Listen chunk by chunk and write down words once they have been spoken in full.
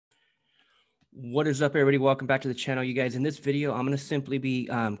What is up, everybody? Welcome back to the channel, you guys. In this video, I'm going to simply be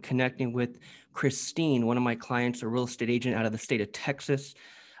connecting with Christine, one of my clients, a real estate agent out of the state of Texas.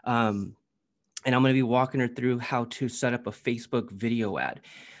 And I'm going to be walking her through how to set up a Facebook video ad.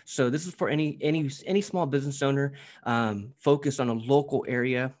 So this is for any small business owner focused on a local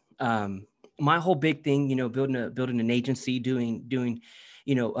area. My whole big thing, building an agency, doing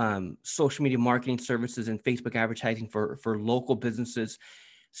social media marketing services and Facebook advertising for local businesses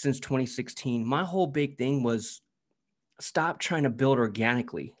since 2016. My whole big thing was stop trying to build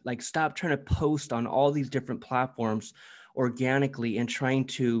organically, like stop trying to post on all these different platforms organically and trying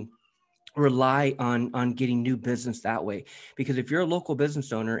to rely on getting new business that way. Because if you're a local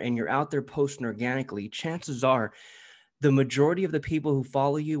business owner and you're out there posting organically, chances are the majority of the people who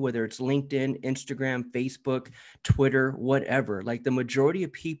follow you, whether it's LinkedIn, Instagram, Facebook, Twitter, whatever, like the majority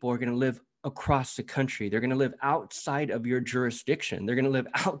of people are going to live across the country. They're going to live outside of your jurisdiction. They're going to live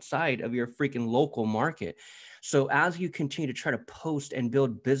outside of your freaking local market. So as you continue to try to post and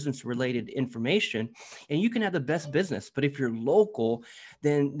build business related information, and you can have the best business, but if you're local,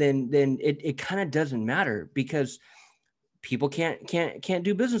 then it kind of doesn't matter because people can't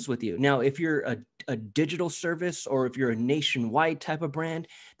do business with you. Now, if you're a digital service or if you're a nationwide type of brand,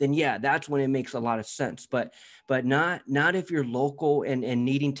 then yeah, that's when it makes a lot of sense. But not if you're local and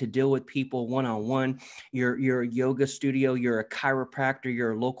needing to deal with people one-on-one. You're a yoga studio, you're a chiropractor,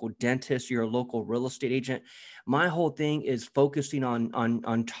 you're a local dentist, you're a local real estate agent. My whole thing is focusing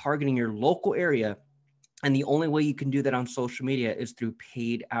on targeting your local area. And the only way you can do that on social media is through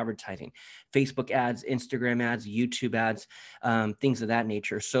paid advertising, Facebook ads, Instagram ads, YouTube ads, things of that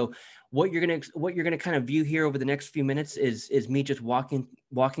nature. So what you're gonna kind of view here over the next few minutes is me just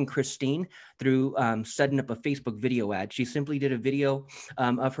walking Christine through setting up a Facebook video ad. She simply did a video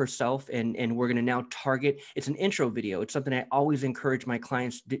of herself, and we're gonna now target. It's an intro video. It's something I always encourage my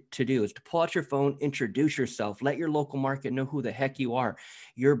clients to do, is to pull out your phone, introduce yourself, let your local market know who the heck you are,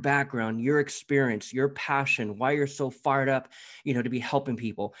 your background, your experience, your passion, why you're so fired up, to be helping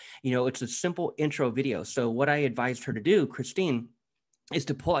people. It's a simple intro video. So what I advised her to do, Christine, is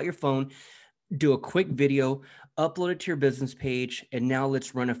to pull out your phone, do a quick video, upload it to your business page, and now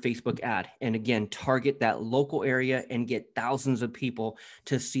let's run a Facebook ad. And again, target that local area and get thousands of people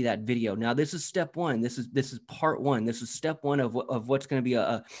to see that video. Now, this is step one. This is part one. This is step one of what's going to be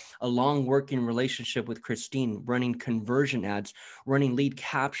a long working relationship with Christine, running conversion ads, running lead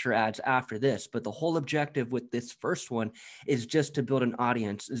capture ads after this. But the whole objective with this first one is just to build an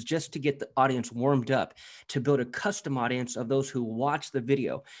audience, is just to get the audience warmed up, to build a custom audience of those who watch the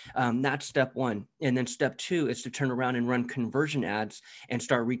video. That's step one. And then step two is to turn around and run conversion ads and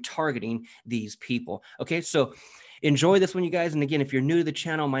start retargeting these people. Okay, so enjoy this one, you guys. And again, if you're new to the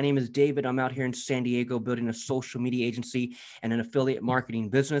channel, my name is David. I'm out here in San Diego building a social media agency and an affiliate marketing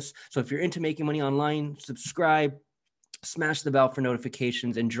business. So if you're into making money online, subscribe, smash the bell for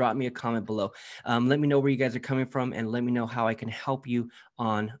notifications, and drop me a comment below. Let me know where you guys are coming from and let me know how I can help you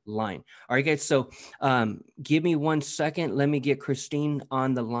online. All right, guys. So give me 1 second. Let me get Christine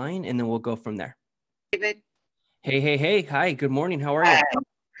on the line and then we'll go from there. David. Hey. Hi. Good morning. How are you? Hi.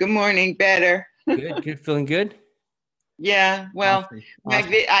 Good morning. Better. Good. Feeling good? Yeah. Well,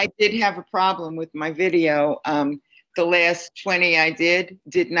 awesome. I did have a problem with my video. The last 20 I did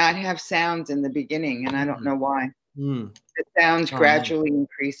not have sounds in the beginning, and I don't know why. The sounds gradually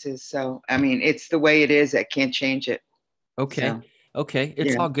increases. So, I mean, it's the way it is. I can't change it. Okay. So, okay.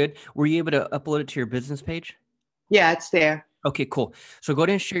 It's all good. Were you able to upload it to your business page? Yeah, it's there. Okay, cool. So go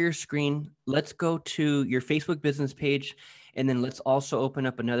ahead and share your screen. Let's go to your Facebook business page, and then let's also open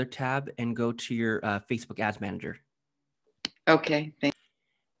up another tab and go to your Facebook Ads Manager. Okay, thanks.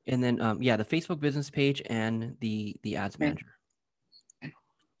 And then, the Facebook business page and the Ads Manager.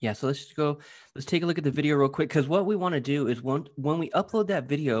 Yeah, so let's take a look at the video real quick, because what we want to do is when we upload that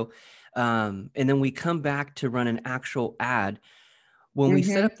video, and then we come back to run an actual ad, when we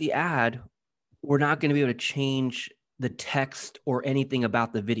set up the ad, we're not going to be able to change the text or anything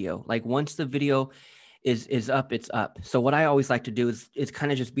about the video. Like once the video is up, it's up. So what I always like to do is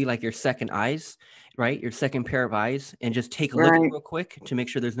kind of just be like your second eyes, right? Your second pair of eyes, and just take a look at it real quick to make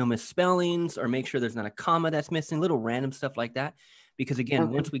sure there's no misspellings or make sure there's not a comma that's missing, little random stuff like that. Because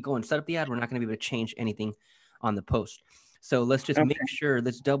again, once we go and set up the ad, we're not going to be able to change anything on the post. So let's just make sure,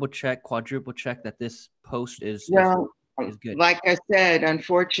 let's double check, quadruple check that this post is good. Like I said,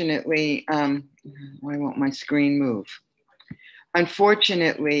 unfortunately, why won't my screen move?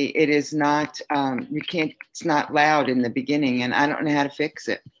 Unfortunately, it is not, it's not loud in the beginning, and I don't know how to fix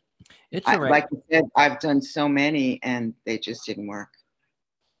it. It's all right. Like I said, I've done so many and they just didn't work.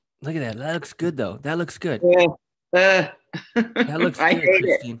 Look at that. That looks good though. That looks good. That looks good,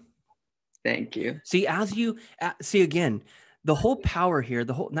 Christine. Thank you. See, see again, the whole power here,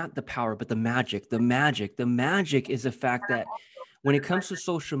 not the power, but the magic is the fact that when it comes to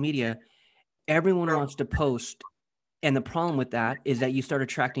social media, everyone wants to post. And the problem with that is that you start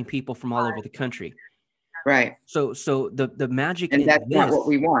attracting people from all over the country. Right. So the magic and in that's this, not what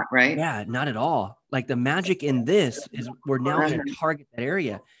we want, right? yeah, not at all. Like the magic in this is we're now going to target that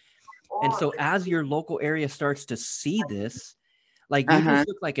area. And so as your local area starts to see this, like you just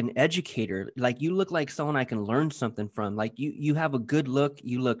look like an educator, like you look like someone I can learn something from. Like you have a good look,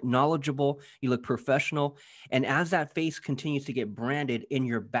 you look knowledgeable, you look professional. And as that face continues to get branded in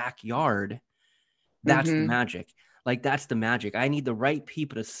your backyard, that's the magic. Like that's the magic. I need the right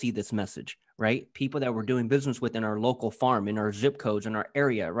people to see this message, right? People that we're doing business with in our local farm, in our zip codes, in our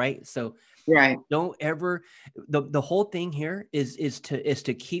area, right? So right. Don't ever, the whole thing here is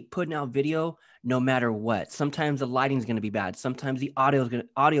to keep putting out video no matter what. Sometimes the lighting is going to be bad. Sometimes the audio is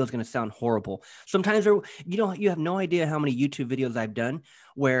going to sound horrible. Sometimes you have no idea how many YouTube videos I've done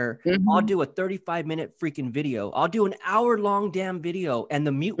where I'll do a 35-minute freaking video. I'll do an hour-long damn video and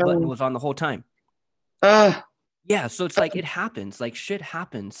the mute button was on the whole time. Yeah, so it's like it happens. Like shit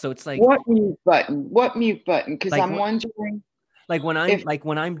happens. So it's like what mute button? What mute button? Because like, I'm wondering. Like when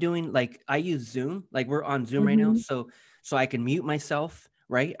I'm doing, like I use Zoom, like we're on Zoom right now. So I can mute myself,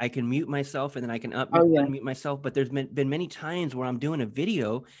 right? I can mute myself and then I can unmute myself. But there's been many times where I'm doing a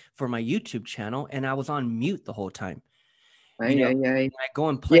video for my YouTube channel and I was on mute the whole time. I go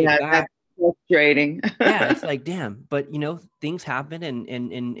and play it back. Frustrating. Yeah, it's like, damn, but things happen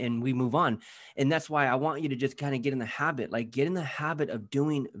and we move on. And that's why I want you to just kind of get in the habit of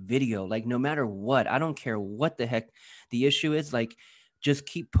doing video, like no matter what. I don't care what the heck the issue is, like just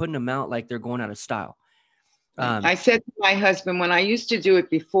keep putting them out like they're going out of style. I said to my husband, when I used to do it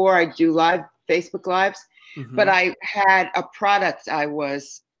before I do live Facebook lives, but I had a product I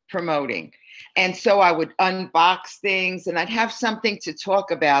was promoting. And so I would unbox things and I'd have something to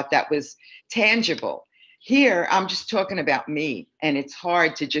talk about that was tangible. Here, I'm just talking about me, and it's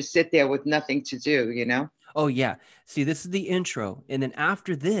hard to just sit there with nothing to do, Oh, yeah. See, this is the intro. And then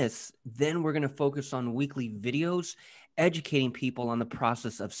after this, then we're going to focus on weekly videos, educating people on the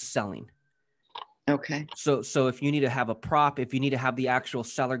process of selling. Okay. So if you need to have a prop, if you need to have the actual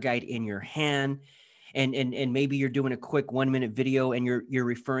seller guide in your hand, and maybe you're doing a quick 1-minute video and you're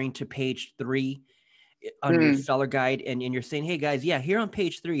referring to page 3 on your seller guide and you're saying, hey guys, yeah, here on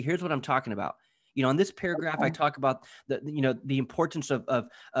page 3, here's what I'm talking about. In this paragraph, I talk about the importance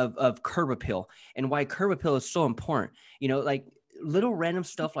of curb appeal and why curb appeal is so important. Like little random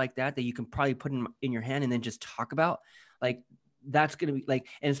stuff like that you can probably put in your hand and then just talk about. Like that's going to be like,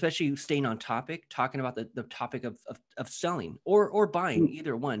 and especially staying on topic, talking about the topic of selling or buying,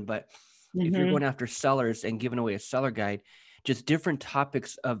 either one. But if you're going after sellers and giving away a seller guide, just different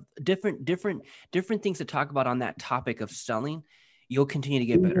topics of different things to talk about on that topic of selling, you'll continue to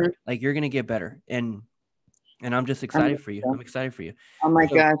get better. Like you're going to get better. And I'm just excited for you. I'm excited for you. Oh my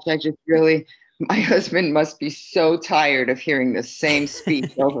gosh. My husband must be so tired of hearing the same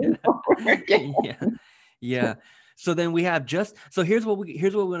speech over and over again. Yeah. So then we have here's what we're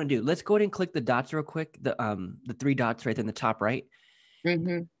going to do. Let's go ahead and click the dots real quick. The 3 dots right in the top right.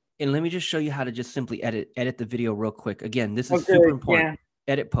 And let me just show you how to just simply edit the video real quick. Again, this is super important.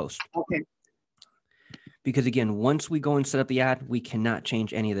 Yeah. Edit post. Okay. Because again, once we go and set up the ad, we cannot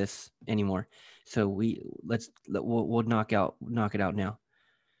change any of this anymore. So we'll knock it out now.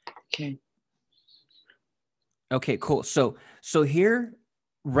 Okay. Okay, cool. So here,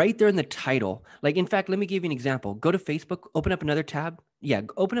 right there in the title, like in fact, let me give you an example. Go to Facebook, open up another tab. Yeah,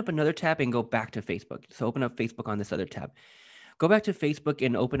 open up another tab and go back to Facebook. So open up Facebook on this other tab. Go back to Facebook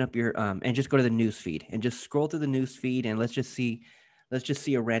and open up your and just go to the news feed and just scroll through the news feed and let's just see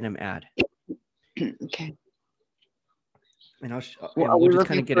a random ad. Okay. And we'll just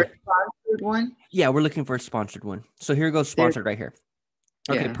kind of get a sponsored one. Yeah, we're looking for a sponsored one. So here goes sponsored right here.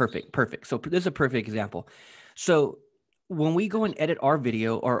 Okay, yeah. Perfect. So this is a perfect example. So when we go and edit our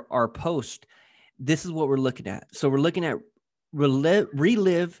video or our post, this is what we're looking at. So we're looking at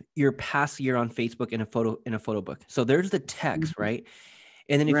relive your past year on Facebook in a photo book. So there's the text, right?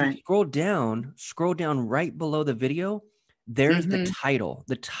 And then if you scroll down right below the video, there's the title.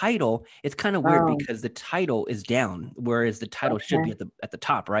 The title, it's kind of weird because the title is down, whereas the title should be at the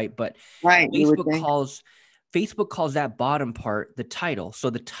top, right? But Facebook calls that bottom part the title. So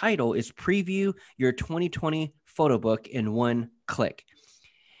the title is preview your 2020 photo book in one click.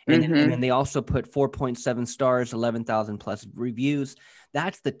 And then they also put 4.7 stars, 11,000 plus reviews.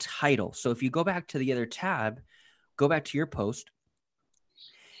 That's the title. So if you go back to the other tab, go back to your post,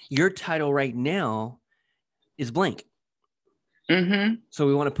 your title right now is blank. So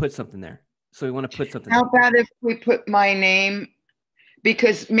we want to put something there. So we want to put something. How about if we put my name?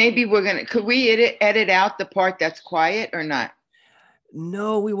 Because maybe could we edit out the part that's quiet or not?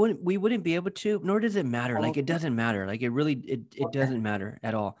 No, we wouldn't be able to, nor does it matter. Like, it doesn't matter. Like, it doesn't matter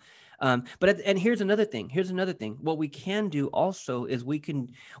at all. And here's another thing. What we can do also is we can,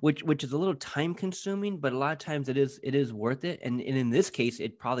 which is a little time consuming, but a lot of times it is worth it. And in this case,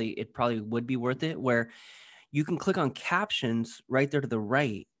 it probably would be worth it, where you can click on captions right there to the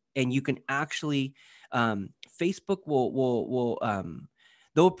right, and you can actually, Facebook will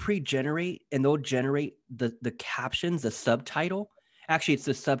they'll pre-generate, and they'll generate the captions, the subtitle. Actually, it's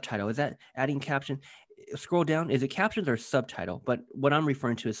the subtitle. Is that adding caption? Scroll down. Is it captions or subtitle? But what I'm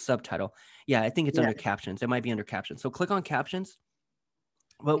referring to is subtitle. Yeah, I think it's under captions. It might be under captions. So click on captions.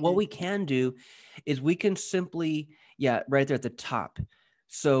 But what we can do is we can simply, right there at the top.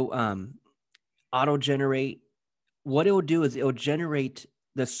 So auto generate. What it will do is it will generate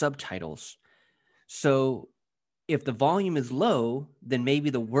the subtitles. So if the volume is low, then maybe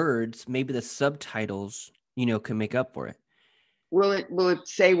the words, maybe the subtitles, can make up for it. Will it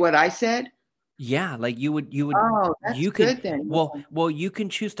say what I said? Yeah, like you would. Oh, that's good then. Well, you can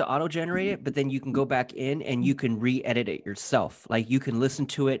choose to auto generate it, but then you can go back in and you can re-edit it yourself. Like, you can listen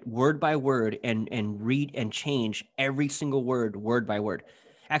to it word by word and read and change every single word by word.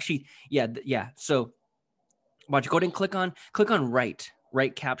 Actually, yeah. So watch, go ahead and click on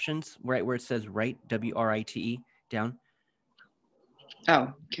write captions, right where it says write, WRITE, down.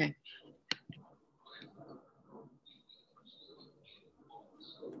 Oh, okay.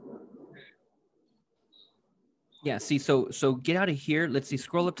 Yeah, see, so get out of here. Let's see,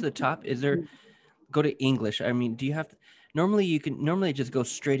 scroll up to the top. Go to English. I mean, do you have normally just go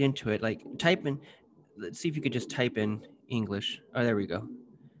straight into it. Like, type in, let's see if you could just type in English. Oh, there we go.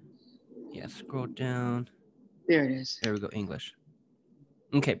 Yeah, scroll down. There it is. There we go, English.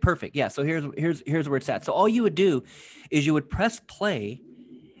 Okay, perfect. Yeah, so here's where it's at. So all you would do is you would press play,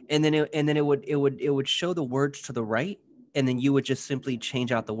 and then it would show the words to the right, and then you would just simply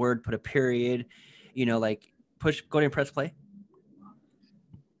change out the word, put a period, like go ahead and press play.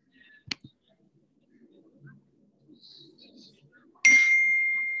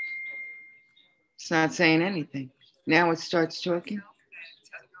 It's not saying anything. Now it starts talking.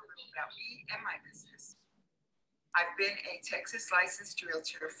 I've been a Texas licensed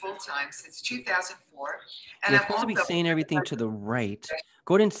realtor full-time since 2004. And it's supposed to be saying everything to the right.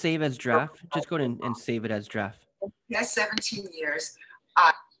 Go ahead and save as draft. Just go ahead and save it as draft. Past 17 years.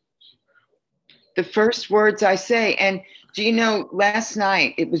 The first words I say, and do you know, last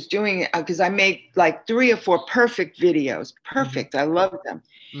night it was doing it because I made like 3 or 4 perfect videos. Perfect. I love them.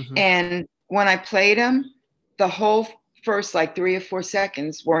 And when I played them, the whole first like 3 or 4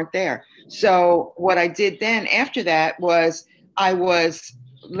 seconds weren't there. So what I did then after that was I was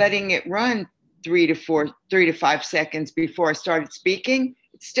letting it run 3 to 5 seconds before I started speaking.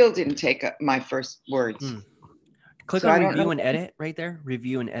 It still didn't take up my first words. Click on review and edit right there.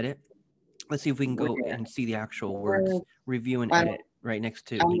 Review and edit. Let's see if we can go and see the actual words. Review and edit right next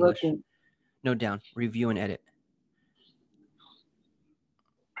to English. No, down. Review and edit.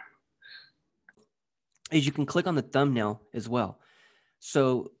 Is you can click on the thumbnail as well.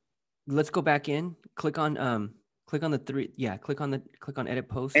 So let's go back in. Click on the 3. Yeah, click on edit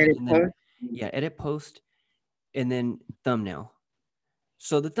post. Edit post, and then thumbnail.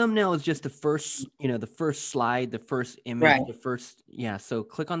 So the thumbnail is just the first, the first slide, the first image, the first, So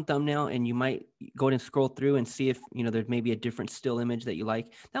click on thumbnail, and you might go ahead and scroll through and see if, there's maybe a different still image that you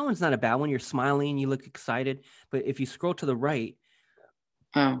like. That one's not a bad one. You're smiling, you look excited. But if you scroll to the right,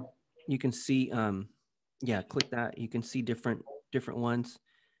 you can see, click that. You can see different ones.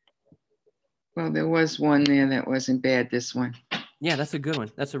 Well, there was one there that wasn't bad. This one. Yeah, that's a good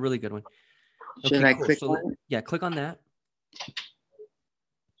one. That's a really good one. Should I click on it? Yeah, click on that.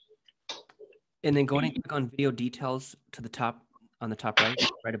 And then go ahead and click on video details to the top, on the top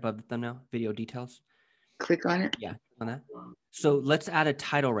right above the thumbnail, video details. Click on it? Yeah, on that. So let's add a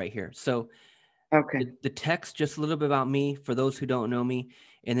title right here. So the text, just a little bit about me for those who don't know me.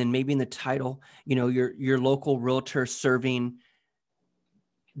 And then maybe in the title, your local realtor serving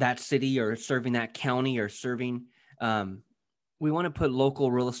that city or serving that county or serving, we want to put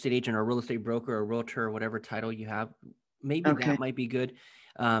local real estate agent or real estate broker or realtor or whatever title you have. Maybe that might be good.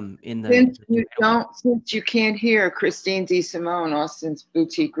 Since you can't hear Christine DeSimone, Austin's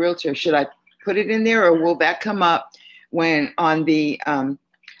boutique realtor, should I put it in there, or will that come up when on the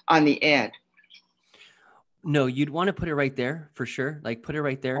ad? No, you'd want to put it right there for sure. Like, put it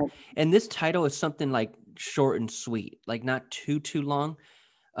right there. And this title is something like short and sweet, like not too long.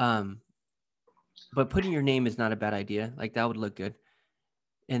 But putting your name is not a bad idea. Like, that would look good.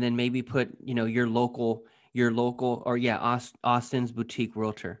 and then maybe put, you know, your local, or yeah, Austin's boutique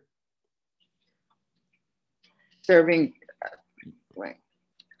realtor. Serving, wait.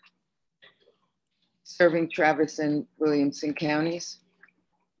 Serving Travis and Williamson counties.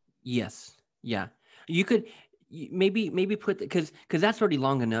 Yes. Yeah. You could maybe put, because that's already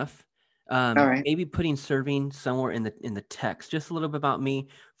long enough. All right. Maybe putting serving somewhere in the text, just a little bit about me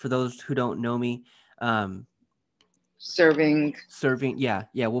for those who don't know me. Serving. Yeah.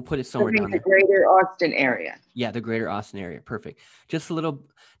 We'll put it somewhere down the there. Greater Austin area. Yeah, the Greater Austin area. Perfect. Just a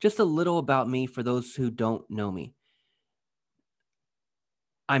little about me for those who don't know me.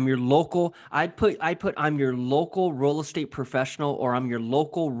 I'm your local. I'd put I'm your local real estate professional, or I'm your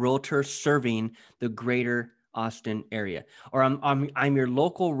local realtor serving the Greater Austin area, or I'm your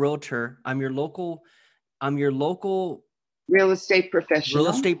local realtor. I'm your local real estate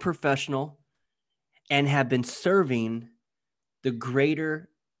professional, and have been serving the Greater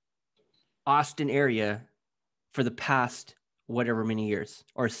Austin area for the past whatever many years,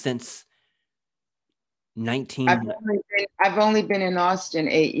 or since 19. I've only been in Austin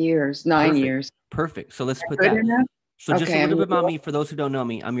 8 years, 9 years. Perfect. So let's put that. Enough? So just a little bit about me for those who don't know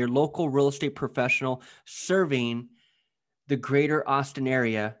me. I'm your local real estate professional serving the Greater Austin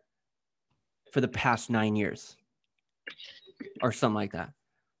area for the past 9 years, or something like that.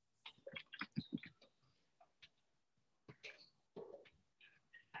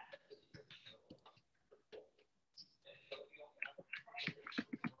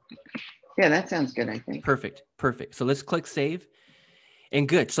 Yeah, that sounds good, I think. Perfect. So let's click save. And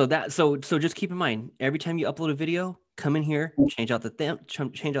good. So just keep in mind, every time you upload a video, come in here, change out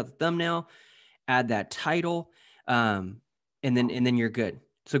the thumbnail, add that title, and then you're good.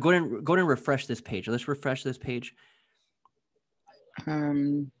 So go ahead and refresh this page. Let's refresh this page.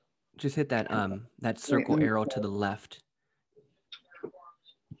 Just hit that circle arrow to the left.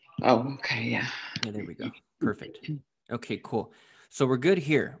 Oh, okay, yeah. Yeah, there we go. Perfect. Okay, cool. So we're good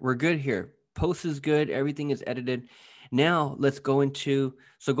here. Post is good. Everything is edited. Now let's go into,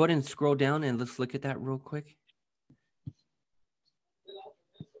 so go ahead and scroll down and let's look at that real quick.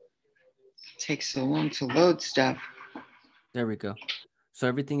 It takes so long to load stuff. There we go. So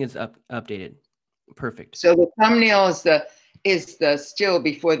everything is updated. Perfect. So the thumbnail is the still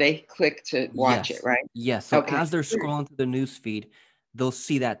before they click to watch it, right? Yes. So as they're scrolling through the news feed, they'll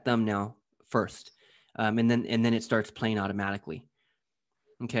see that thumbnail first, and then it starts playing automatically.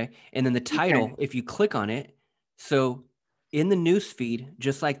 Okay. And then the title, if you click on it, so in the news feed,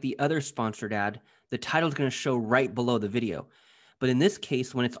 just like the other sponsored ad, the title is going to show right below the video. But in this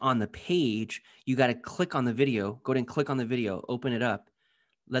case, when it's on the page, you got to click on the video, go ahead and click on the video, open it up,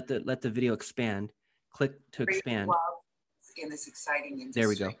 let the video expand, click to expand. In this exciting industry. There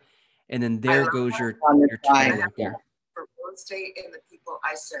we go. And then there goes your title right there. For real estate and the people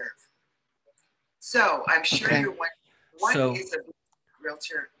I serve. So I'm sure you're wondering, what is a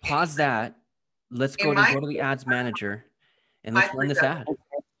realtor? Pause that. Let's go to the ads manager and let's run this ad.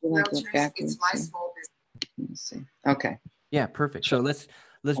 Realtors, it's my small business. Okay. Yeah, perfect. So let's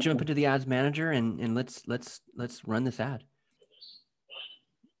jump into the ads manager and let's run this ad.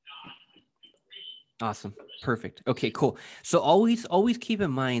 Awesome. Perfect. Okay, cool. So always keep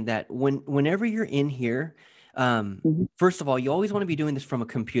in mind that whenever you're in here, first of all, you always want to be doing this from a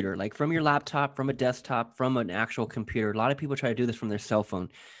computer, like from your laptop, from a desktop, from an actual computer. A lot of people try to do this from their cell phone.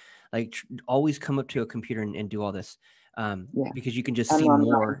 Like always come up to a computer and do all this because you can just see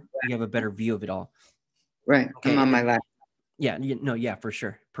more. You have a better view of it all. Right. Okay. I'm on my laptop. Yeah. Yeah, for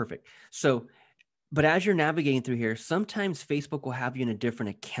sure. Perfect. So, but as you're navigating through here, sometimes Facebook will have you in a different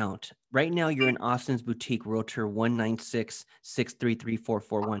account. Right now, you're in Austin's Boutique Realtor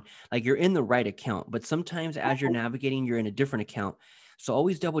 196-633-441. Like you're in the right account, but sometimes as you're navigating, you're in a different account. So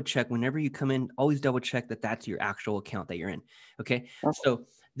always double check whenever you come in, always double check that that's your actual account that you're in. Okay. So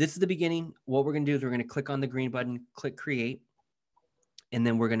this is the beginning. What we're going to do is we're going to click on the green button, click create, and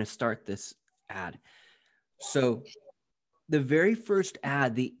then we're going to start this ad. So the very first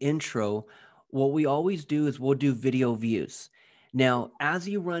ad, the intro, what we always do is we'll do video views. Now, as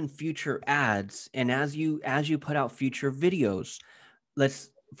you run future ads and as you put out future videos,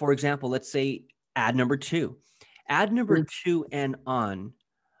 for example, let's say ad number 2. Ad number 2 and on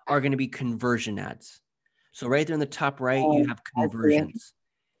are going to be conversion ads. So right there in the top right, you have conversions.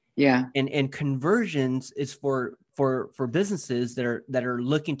 Yeah. And conversions is for businesses that are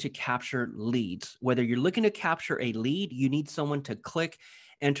looking to capture leads. Whether you're looking to capture a lead, you need someone to click,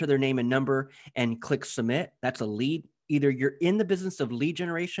 enter their name and number, and click submit. That's a lead. Either you're in the business of lead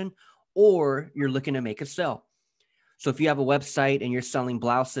generation or you're looking to make a sale. So if you have a website and you're selling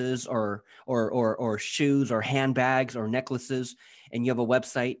blouses or shoes or handbags or necklaces, and you have a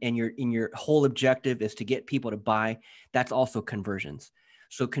website and your whole objective is to get people to buy, that's also conversions.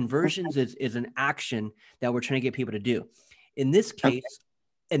 So conversions is an action that we're trying to get people to do. In this case,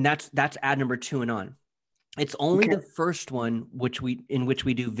 and that's ad number 2 and on. It's only the first one in which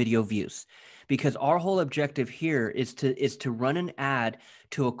we do video views, because our whole objective here is to run an ad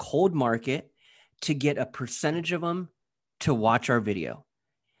to a cold market to get a percentage of them to watch our video.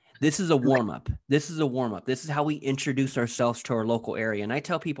 This is a warm up. This is how we introduce ourselves to our local area. And I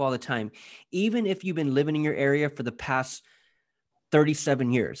tell people all the time, even if you've been living in your area for the past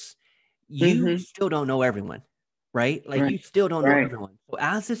 37 years, you still don't know everyone, right? Like you still don't know everyone. So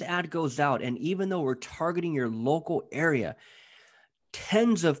as this ad goes out, and even though we're targeting your local area,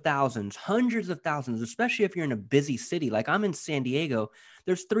 tens of thousands, hundreds of thousands, especially if you're in a busy city, like I'm in San Diego,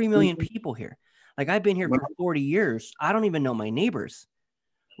 there's 3 million people here. Like I've been here for 40 years. I don't even know my neighbors,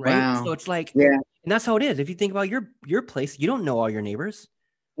 right? Wow. So it's like, and that's how it is. If you think about your place, you don't know all your neighbors.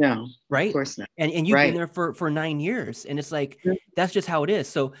 No, right. Of course not. And you've been there for 9 years, and it's like, that's just how it is.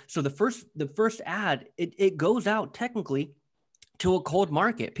 So the first ad, it goes out technically to a cold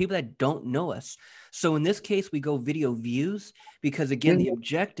market, people that don't know us. So in this case, we go video views because, again, the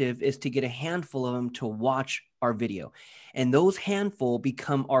objective is to get a handful of them to watch our video. And those handful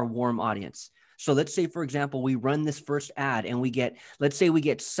become our warm audience. So let's say, for example, we run this first ad and let's say we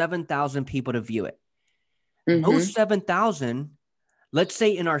get 7,000 people to view it. Those 7,000, let's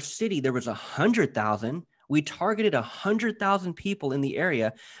say in our city, there was 100,000. We targeted 100,000 people in the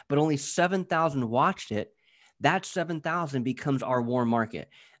area, but only 7,000 watched it. That 7,000 becomes our warm market.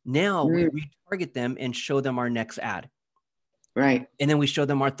 Now we retarget them and show them our next ad. Right. And then we show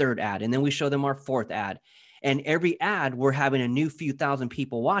them our third ad. And then we show them our fourth ad. And every ad, we're having a new few thousand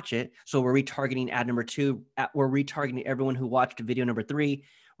people watch it. So we're retargeting ad number 2. We're retargeting everyone who watched video number 3.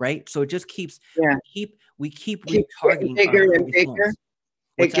 Right. So it just keeps, we keep retargeting bigger and bigger.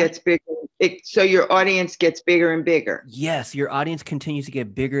 It gets bigger. So your audience gets bigger and bigger. Yes. Your audience continues to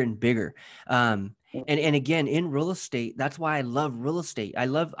get bigger and bigger. And again, in real estate, that's why I love real estate. I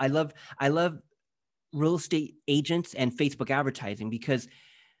love real estate agents and Facebook advertising, because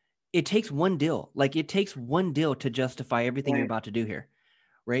it takes one deal. Like it takes one deal to justify everything you're about to do here.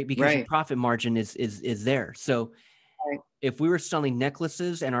 Right. Because your profit margin is there. So if we were selling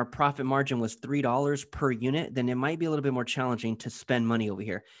necklaces and our profit margin was $3 per unit, then it might be a little bit more challenging to spend money over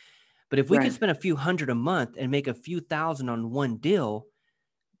here. But if we could spend a few hundred a month and make a few thousand on one deal,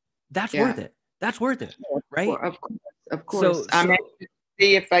 that's worth it. That's worth it, right? Of course. So, I'm going to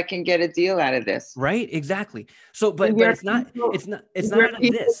see if I can get a deal out of this. Right, exactly. So, but it's not out of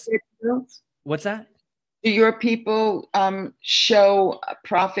this. What's that? Do your people show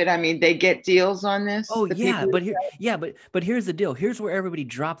profit? I mean, they get deals on this? Oh, yeah, but here's the deal. Here's where everybody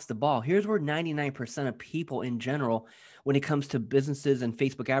drops the ball. Here's where 99% of people in general, when it comes to businesses and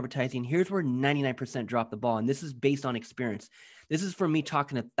Facebook advertising, here's where 99% drop the ball. And this is based on experience. This is from me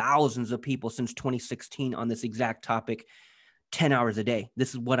talking to thousands of people since 2016 on this exact topic, 10 hours a day.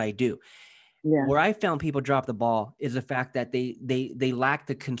 This is what I do. Yeah. Where I found people drop the ball is the fact that they lack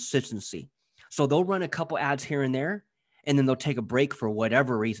the consistency. So they'll run a couple ads here and there, and then they'll take a break for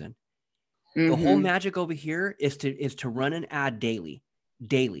whatever reason. The whole magic over here is to run an ad daily,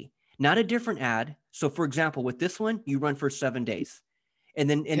 not a different ad. So for example, with this one, you run for 7 days. And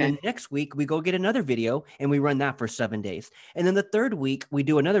then next week we go get another video and we run that for 7 days. And then the third week we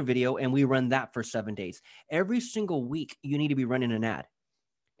do another video and we run that for 7 days. Every single week you need to be running an ad.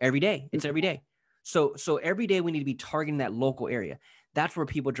 Every day. It's every day. So every day we need to be targeting that local area. That's where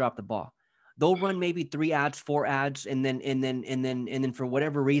people drop the ball. They'll run maybe 3 ads, 4 ads, and then for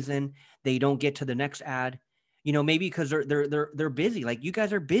whatever reason they don't get to the next ad. You know, maybe because they're busy. Like you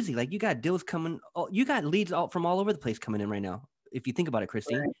guys are busy. Like you got deals coming. You got leads out from all over the place coming in right now. If you think about it,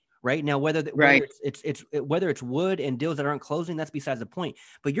 Christine, right now, whether it's wood and deals that aren't closing, that's besides the point.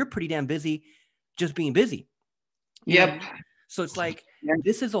 But you're pretty damn busy, just being busy. Yep. So it's like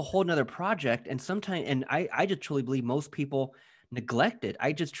this is a whole nother project, and sometimes, and I just truly believe most people neglect it.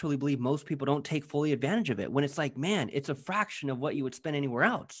 I just truly believe most people don't take fully advantage of it. When it's like, man, it's a fraction of what you would spend anywhere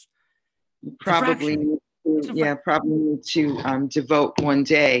else. Probably need to devote one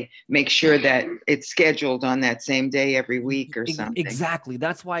day, make sure that it's scheduled on that same day every week or something. Exactly.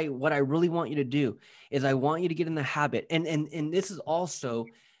 That's why what I really want you to do is I want you to get in the habit. And this is also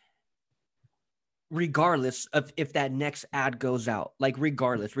regardless of if that next ad goes out, like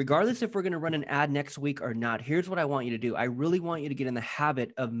regardless if we're going to run an ad next week or not, here's what I want you to do. I really want you to get in the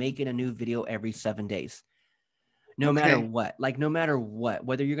habit of making a new video every 7 days. No matter what, like no matter what,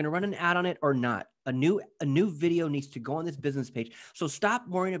 whether you're going to run an ad on it or not, a new video needs to go on this business page. So stop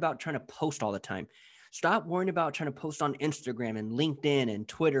worrying about trying to post all the time. Stop worrying about trying to post on Instagram and LinkedIn and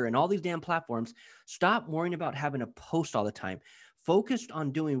Twitter and all these damn platforms. Stop worrying about having to post all the time. Focused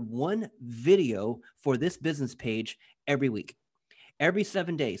on doing one video for this business page every week, every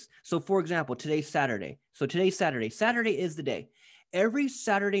 7 days. So for example, today's Saturday. So today's Saturday. Saturday is the day. Every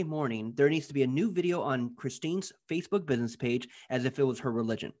Saturday morning, there needs to be a new video on Christine's Facebook business page as if it was her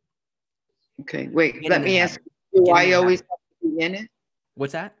religion. Okay, wait, let me ask, do I always have to be in it?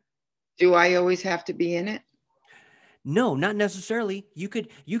 What's that? Do I always have to be in it? No, not necessarily. You could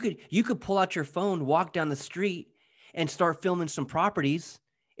pull out your phone, walk down the street and start filming some properties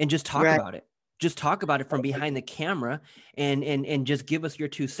and just talk about it. Just talk about it from behind the camera and just give us your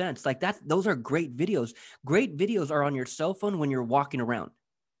 2 cents. Like those are great videos. Great videos are on your cell phone when you're walking around.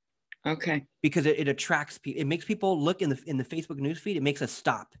 Okay. Because it attracts people. It makes people look in the Facebook newsfeed. It makes us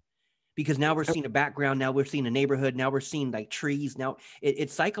stop because now we're seeing a background. Now we're seeing a neighborhood. Now we're seeing like trees. Now it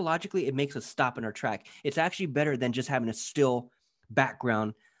psychologically, it makes us stop in our track. It's actually better than just having a still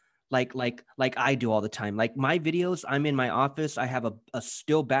background like I do all the time. Like my videos, I'm in my office. I have a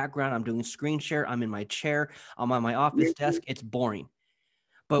still background. I'm doing screen share. I'm in my chair. I'm on my office desk. It's boring.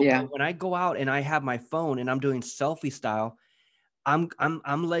 But when I go out and I have my phone and I'm doing selfie style, I'm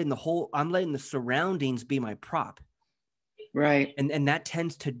letting the surroundings be my prop. Right. And that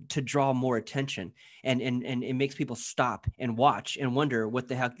tends to draw more attention and it makes people stop and watch and wonder what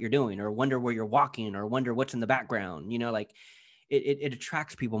the heck you're doing or wonder where you're walking or wonder what's in the background, like it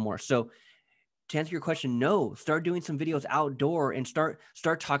attracts people more. So to answer your question, no, start doing some videos outdoor and start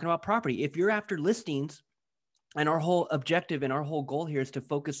talking about property. If you're after listings, and our whole objective and our whole goal here is to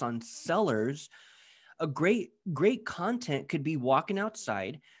focus on sellers, a great content could be walking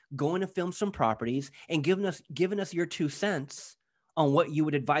outside, going to film some properties and giving us your 2 cents on what you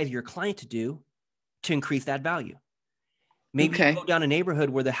would advise your client to do to increase that value. Maybe you go down a neighborhood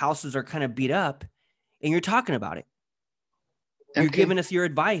where the houses are kind of beat up and you're talking about it. You're giving us your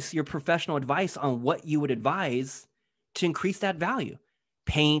advice, your professional advice on what you would advise to increase that value.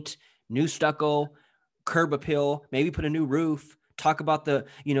 Paint, new stucco, curb appeal, maybe put a new roof, talk about the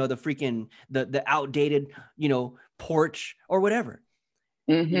outdated, porch or whatever.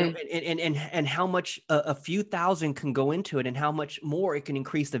 And how much a few thousand can go into it and how much more it can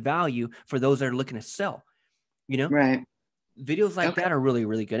increase the value for those that are looking to sell, Right. Videos like that are really,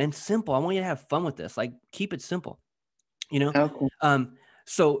 really good and simple. I want you to have fun with this. Like keep it simple.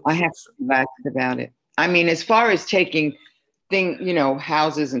 So I have to relax about it. I mean, as far as taking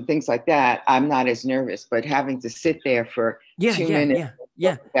houses and things like that, I'm not as nervous, but having to sit there for 2 minutes.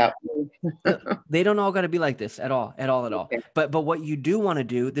 Yeah. They don't all got to be like this at all. Okay. But what you do want to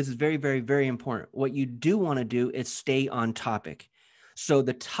do, this is very, very, very important. What you do want to do is stay on topic. So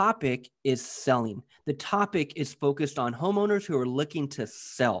the topic is selling. The topic is focused on homeowners who are looking to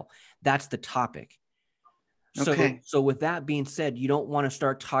sell. That's the topic. So with that being said, you don't want to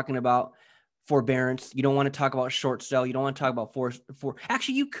start talking about forbearance. You don't want to talk about short sell. You don't want to talk about for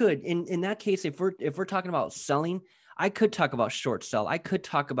actually you could in that case, if we're talking about selling, I could talk about short sell. I could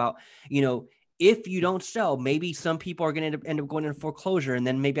talk about, if you don't sell, maybe some people are going to end up going into foreclosure. And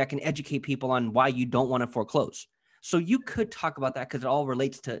then maybe I can educate people on why you don't want to foreclose. So you could talk about that because it all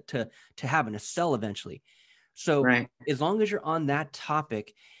relates to having a sell eventually. So as long as you're on that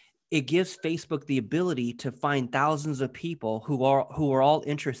topic, it gives Facebook the ability to find thousands of people who are all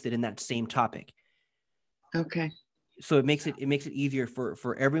interested in that same topic. Okay. So it makes it easier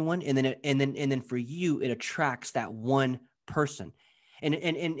for everyone, and then for you, it attracts that one person. And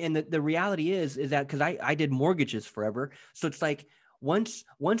the reality is that because I did mortgages forever, so it's like once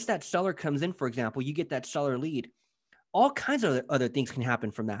that seller comes in, for example, you get that seller lead, all kinds of other things can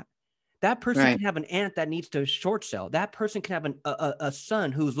happen from that. That person can have an aunt that needs to short sell. That person can have a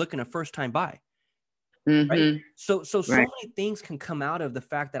son who's looking to first time buy. Right. So many things can come out of the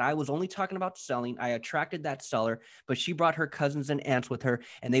fact that I was only talking about selling. I attracted that seller, but she brought her cousins and aunts with her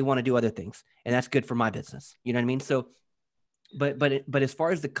and they want to do other things. And that's good for my business. You know what I mean? So, but as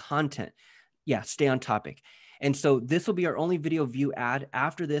far as the content, stay on topic. And so this will be our only video view ad.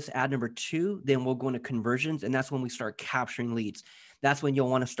 After this, ad number 2, then we'll go into conversions. And that's when we start capturing leads. That's when you'll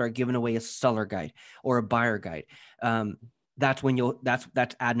want to start giving away a seller guide or a buyer guide. That's when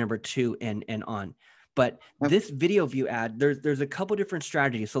that's ad number 2 and on. But this video view ad, there's a couple different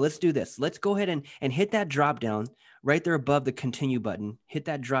strategies. So let's do this. Let's go ahead and hit that drop down right there above the continue button. Hit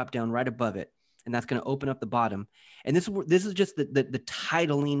that drop down right above it. And that's going to open up the bottom. And this is just the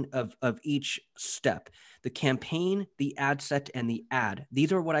titling of each step: the campaign, the ad set, and the ad.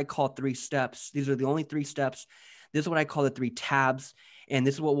 These are what I call 3 steps. These are the only 3 steps This is what I call the 3 tabs. And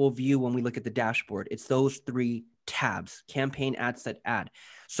this is what we'll view when we look at the dashboard. It's those 3 tabs: campaign, ad set, ad.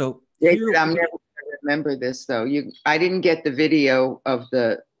 So David, I'm never going to remember this though. I didn't get the video of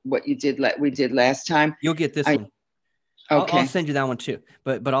what you did. We did last time. You'll get this one. Okay. I'll send you that one too,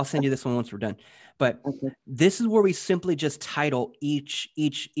 but I'll send you this one once we're done. But this is where we simply just title each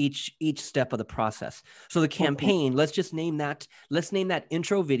step of the process. So the campaign, let's just name that. Let's name that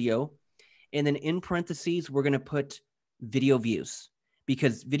intro video, and then in parentheses we're going to put video views,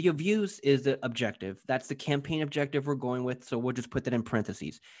 because video views is the objective. That's the campaign objective we're going with. So we'll just put that in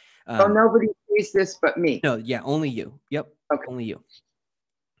parentheses. So nobody sees this but me. No, yeah, only you. Yep, only you.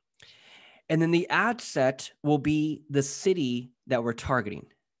 And then the ad set will be the city that we're targeting.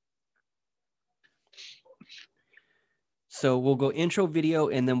 So we'll go intro video,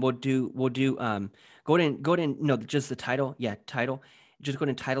 and then we'll do go ahead, no, just the title. Yeah, title. Just go ahead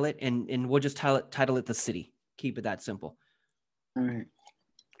and title it, and we'll just title it the city. Keep it that simple. All right.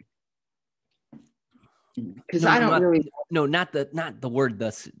 Because I don't really not the word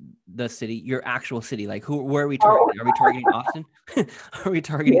the city, your actual city. Like where are we targeting? Are we targeting Austin? Are we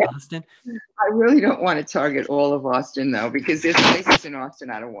targeting Austin? I really don't want to target all of Austin though, because there's places in Austin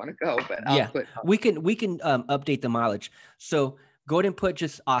I don't want to go. But we can update the mileage. So go ahead and put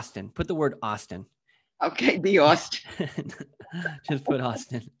just Austin. Put the word Austin. Okay, the Austin. Just put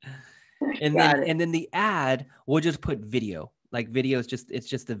Austin, and then the ad we'll just put video. Like video is it's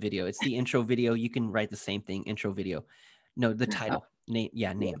just the video. It's the intro video. You can write the same thing, intro video. No, the title, name.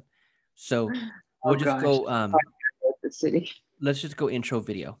 Yeah, name. So we'll just go, the city. Let's just go intro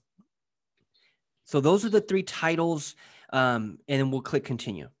video. So those are the 3 titles, and then we'll click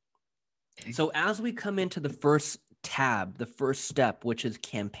continue. Okay. So as we come into the first tab, the first step, which is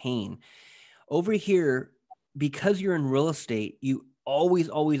campaign, over here, because you're in real estate, you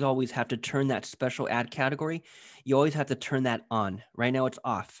always have to turn that special ad category. You always have to turn that on. Right now it's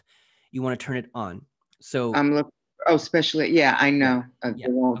off. You want to turn it on. So I'm looking. Oh, especially. Yeah, I know. Yeah.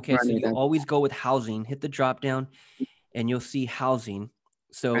 Okay. So you always go with housing, hit the drop down, and you'll see housing.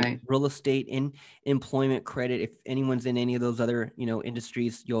 So real estate and employment credit. If anyone's in any of those other,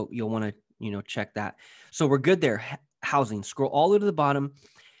 industries, you'll want to, check that. So we're good there. Housing, scroll all the way to the bottom.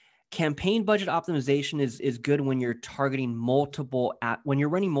 Campaign budget optimization is good when you're targeting when you're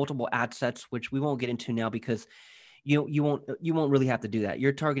running multiple ad sets, which we won't get into now because you won't really have to do that.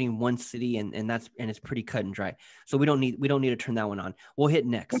 You're targeting one city and it's pretty cut and dry. So we don't need to turn that one on. We'll hit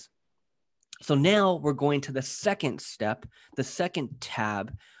next. So now we're going to the second step, the second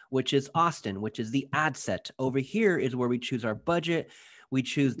tab, which is Austin, which is the ad set. Over here is where we choose our budget. We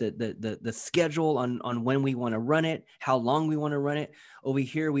choose the schedule on when we want to run it, how long we want to run it. Over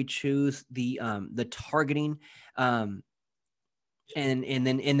here, we choose the targeting, and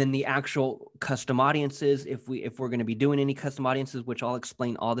then the actual custom audiences. If we're going to be doing any custom audiences, which I'll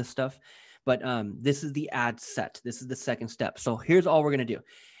explain all this stuff. But this is the ad set. This is the second step. So here's all we're going to do.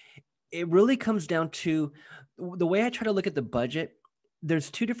 It really comes down to the way I try to look at the budget.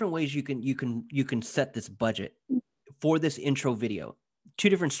 There's 2 different ways you can set this budget for this intro video. 2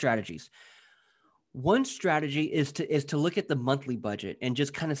 different strategies. One strategy is to look at the monthly budget and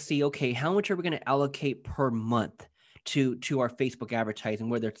just kind of see, okay, how much are we going to allocate per month to our Facebook advertising,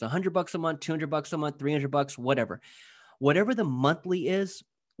 whether it's $100 a month, $200 a month, $300, whatever the monthly is.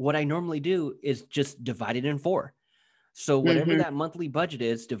 What I normally do is just divide it in 4. So whatever that monthly budget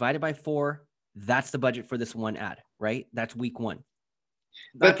is divided by 4, that's the budget for this one ad, right? That's week 1.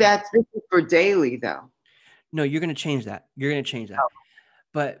 But this is for daily though. No, you're going to change that. Oh.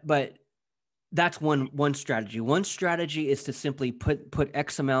 But that's one strategy. One strategy is to simply put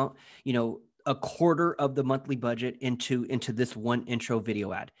X amount, a quarter of the monthly budget into this one intro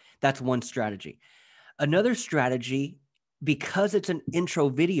video ad. That's one strategy. Another strategy, because it's an intro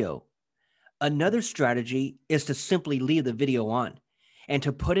video, another strategy is to simply leave the video on and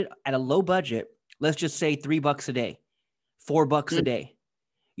to put it at a low budget. Let's just say $3 a day, $4 a day.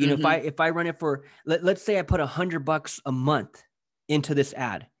 If I run it for, let's say I put $100 a month into this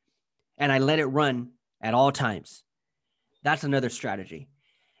ad and I let it run at all times. That's another strategy,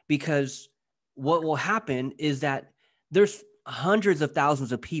 because what will happen is that there's hundreds of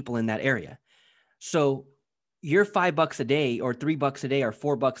thousands of people in that area. So your $5 a day or $3 a day or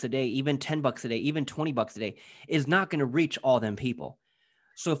 $4 a day, even $10 a day, even $20 a day is not going to reach all them people.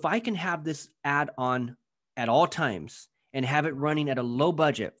 So if I can have this ad on at all times and have it running at a low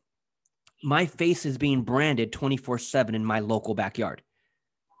budget, my face is being branded 24/7 in my local backyard.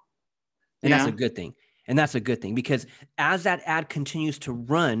 And that's a good thing. And that's a good thing, because as that ad continues to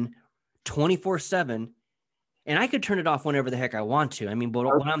run 24/7, and I could turn it off whenever the heck I want to. I mean, but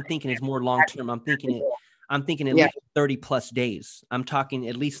what I'm thinking is more long-term. I'm I'm thinking at least 30 plus days. I'm talking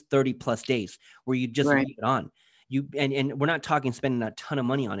at least 30 plus days where you just leave it on. And we're not talking spending a ton of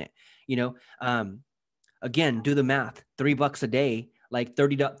money on it. You know, again, do the math, $3 a day, like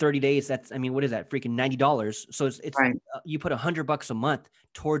 30 days. That's, I mean, what is that? Freaking $90. So it's you put $100 a month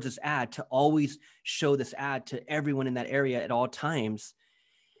towards this ad to always show this ad to everyone in that area at all times.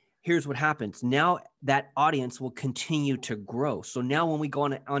 Here's what happens. Now that audience will continue to grow. So now when we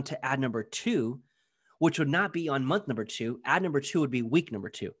go on to ad number 2, which would not be on month number 2, ad number 2 would be week number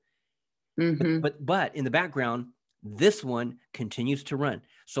 2. But in the background, this one continues to run.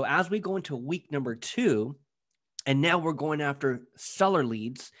 So as we go into week number 2, and now we're going after seller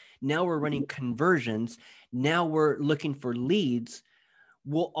leads, now we're running conversions, now we're looking for leads,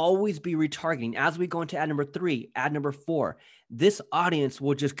 we'll always be retargeting. As we go into ad number 3, ad number 4, this audience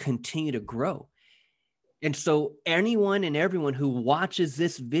will just continue to grow. And so anyone and everyone who watches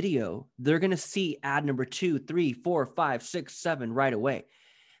this video, they're going to see ad number 2, 3, 4, 5, 6, 7 right away.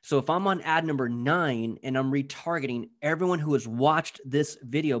 So if I'm on ad number 9 and I'm retargeting everyone who has watched this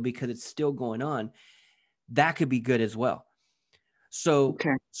video because it's still going on, that could be good as well. So,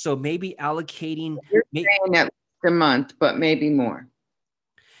 so maybe allocating you're saying at least a month, but maybe more.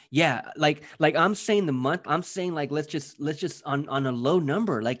 Yeah, like I'm saying the month, I'm saying like let's just on a low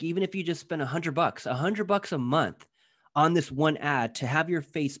number, like even if you just spend $100 a month on this one ad to have your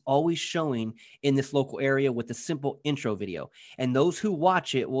face always showing in this local area with a simple intro video, and those who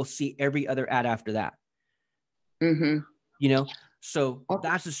watch it will see every other ad after that. You know, so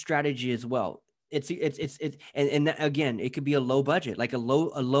that's a strategy as well. And that, again, it could be a low budget, like a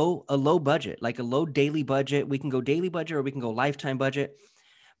low budget, like a low daily budget. We can go daily budget or we can go lifetime budget.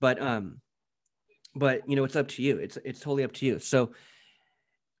 But you know, it's up to you. It's totally up to you. So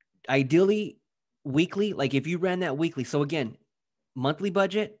ideally weekly, like if you ran that weekly, so again, monthly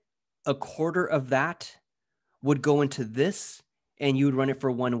budget, a quarter of that would go into this and you would run it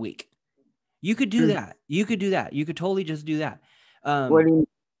for 1 week. You could do that. You could do that. You could totally just do that. What do you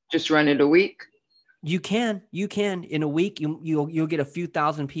just run it a week? You can in a week, you'll get a few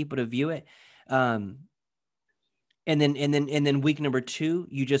thousand people to view it. And then week number 2,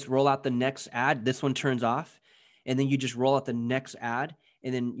 you just roll out the next ad. This one turns off, and then you just roll out the next ad.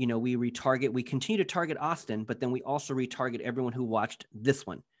 And then, you know, we retarget. We continue to target Austin, but then we also retarget everyone who watched this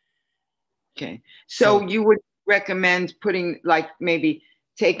one. Okay. So you would recommend putting, like, maybe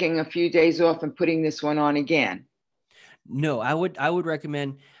taking a few days off and putting this one on again? No, I would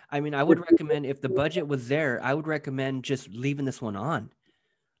recommend. I mean, I would recommend if the budget was there, I would recommend just leaving this one on.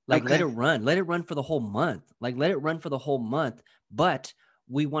 Like, let it run for the whole month. Like, let it run for the whole month. But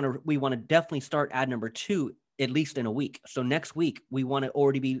we want to definitely start ad number 2, at least in a week. So next week, we want to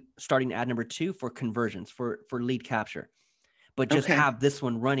already be starting ad number 2 for conversions, for lead capture, but just have this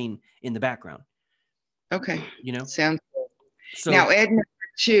one running in the background. Okay. You know, sounds good. So now ad number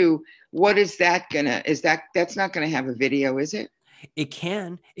 2, what is that gonna, that's not gonna have a video, is it? It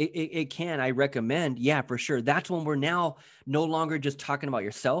can. It can. I recommend. Yeah, for sure. That's when we're now no longer just talking about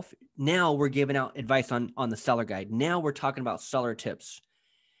yourself. Now we're giving out advice on the seller guide. Now we're talking about seller tips.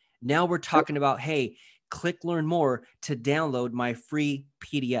 Now we're talking about, hey, click learn more to download my free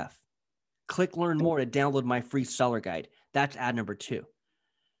PDF. Click learn more to download my free seller guide. That's ad number 2.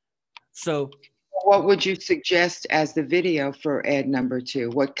 So what would you suggest as the video for ad number 2?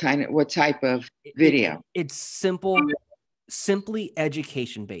 What type of video? It's simply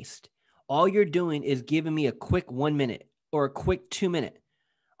education based. All you're doing is giving me a quick 1 minute or a quick 2 minute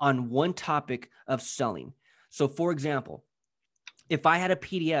on one topic of selling. So for example, if I had a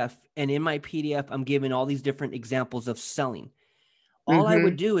PDF and in my PDF, I'm giving all these different examples of selling, all I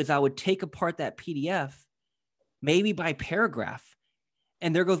would do is I would take apart that PDF, maybe by paragraph,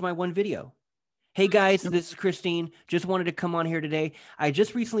 and there goes my one video. Hey guys, this is Christine. Just wanted to come on here today. I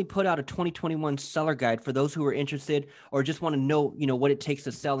just recently put out a 2021 seller guide for those who are interested or just want to know, you know, what it takes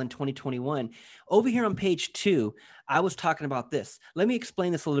to sell in 2021. Over here on page 2, I was talking about this. Let me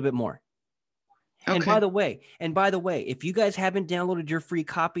explain this a little bit more. Okay. And by the way, if you guys haven't downloaded your free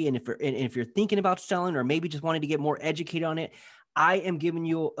copy, and if you're thinking about selling or maybe just wanting to get more educated on it, I am giving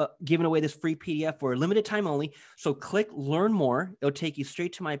away this free PDF for a limited time only. So click learn more. It'll take you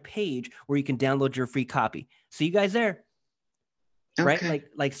straight to my page where you can download your free copy. See you guys there. Okay. Right?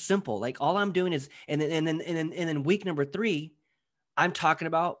 Like simple. Like all I'm doing is, and then week number 3, I'm talking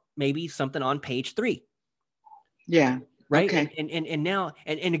about maybe something on page 3. Yeah. Right. Okay. And now,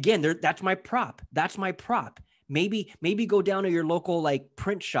 and again, that's my prop. That's my prop. Maybe go down to your local like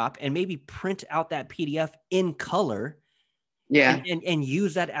print shop and maybe print out that PDF in color. Yeah. And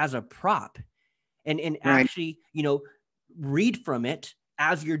use that as a prop and actually, you know, read from it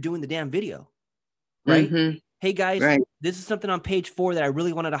as you're doing the damn video. right? Hey guys, this is something on page 4 that I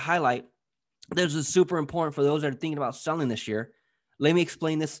really wanted to highlight. This is super important for those that are thinking about selling this year. Let me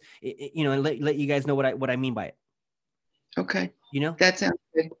explain this, you know, and let you guys know what I mean by it. Okay. You know, that sounds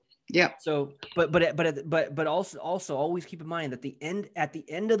good. Yeah. So, but also always keep in mind that at the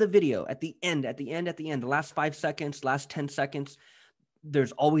end of the video, at the end, the last 5 seconds, last 10 seconds,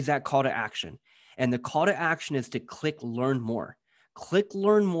 there's always that call to action. And the call to action is to click learn more. Click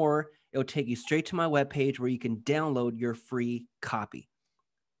learn more. It'll take you straight to my webpage where you can download your free copy.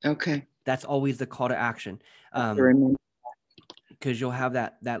 Okay. That's always the call to action. Because you'll have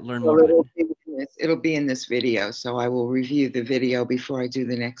that learn well, more button. It'll be in this video, so I will review the video before I do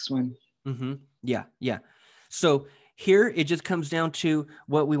the next one. Yeah. So here it just comes down to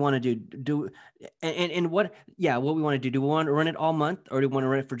what we want to do. What we want to do. Do we want to run it all month, or do we want to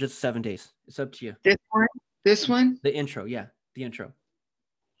run it for just 7 days? It's up to you. This one? The intro, yeah, the intro.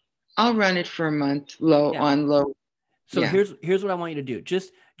 I'll run it for a month, on low. So here's what I want you to do.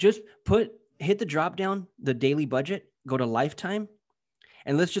 Just hit the drop down, the daily budget, go to lifetime,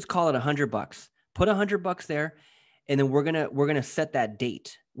 and let's just call it $100. Put $100 there, and then we're gonna set that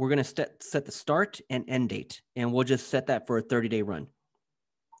date. We're gonna set the start and end date, and we'll just set that for a 30-day run.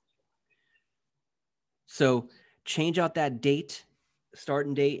 So change out that date, start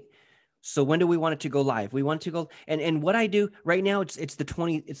and date. So when do we want it to go live? We want it to go, and what I do right now, it's the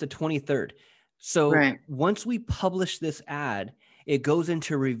 23rd. So once we publish this ad, it goes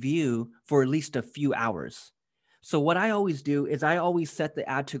into review for at least a few hours. So what I always do is I always set the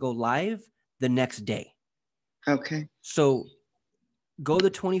ad to go live the next day. Okay. So go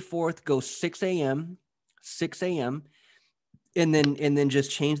the 24th, go 6 a.m., and then just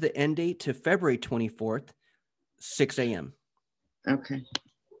change the end date to February 24th, 6 a.m. Okay.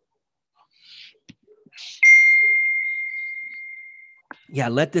 Yeah,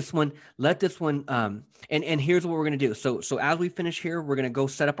 let this one, and here's what we're going to do. So as we finish here, we're going to go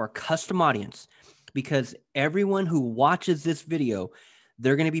set up our custom audience, because everyone who watches this video,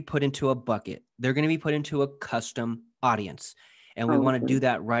 they're going to be put into a bucket. They're going to be put into a custom audience. And we want to do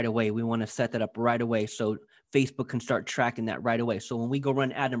that right away. We want to set that up right away so Facebook can start tracking that right away. So when we go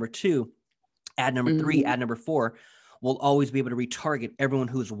run ad number 2, ad number 3, ad number 4, we'll always be able to retarget everyone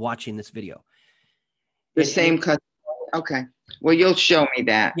who's watching this video. The same custom. Okay. Well, you'll show me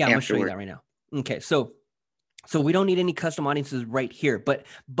that. Yeah, I'm going to show you that right now. Okay. So we don't need any custom audiences right here. But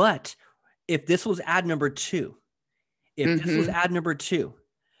if this was ad number 2,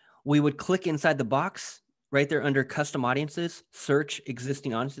 we would click inside the box right there under custom audiences, search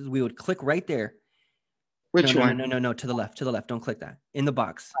existing audiences. We would click right there. Which one? No, to the left. Don't click that. In the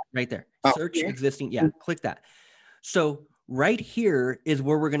box right there. Search existing. Yeah, click that. So right here is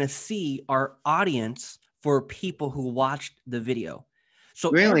where we're going to see our audience for people who watched the video.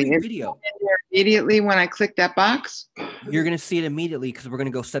 So every video. Immediately when I click that box? You're going to see it immediately, because we're going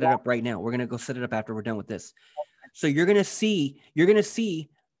to go set it up right now. We're going to go set it up after we're done with this. So you're going to see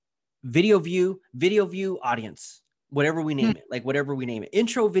video view audience, whatever we name it, like whatever we name it,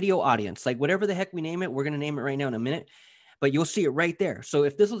 intro video audience, like whatever the heck we name it. We're going to name it right now in a minute, but you'll see it right there. So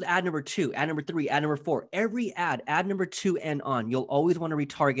if this was ad number 2, ad number 3, ad number 4, every ad number 2 and on, you'll always want to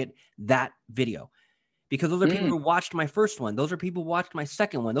retarget that video, because those are people who watched my first one. Those are people who watched my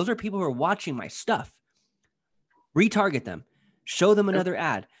second one. Those are people who are watching my stuff. Retarget them. Show them another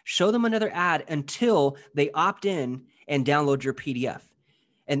ad. Show them another ad until they opt in and download your PDF.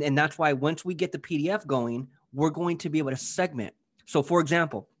 And that's why once we get the PDF going, we're going to be able to segment. So for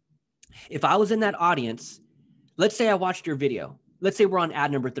example, if I was in that audience, let's say I watched your video. Let's say we're on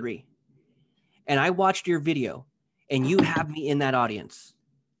ad number 3, and I watched your video and you have me in that audience,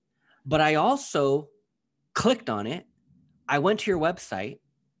 but I also clicked on it. I went to your website.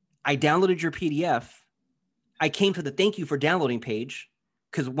 I downloaded your PDF. I came to the thank you for downloading page,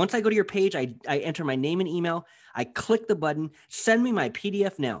 because once I go to your page, I enter my name and email. I click the button, send me my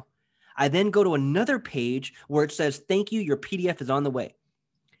PDF now. I then go to another page where it says, thank you, your PDF is on the way.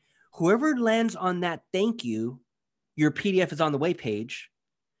 Whoever lands on that thank you, your PDF is on the way page,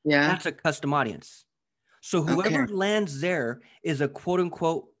 that's a custom audience. So whoever lands there is a quote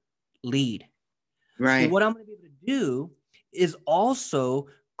unquote lead. Right. So what I'm going to be able to do is also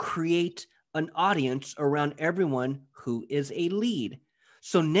create an audience around everyone who is a lead.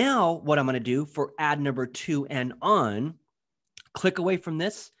 So now what I'm going to do for ad number 2 and on, click away from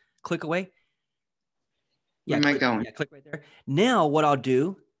this, click away. Yeah, where am I going? Yeah, click right there. Now what I'll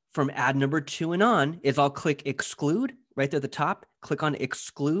do from ad number 2 and on is I'll click exclude right there at the top, click on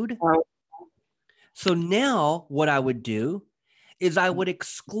exclude. So now what I would do is I would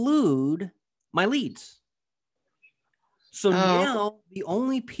exclude my leads. So now the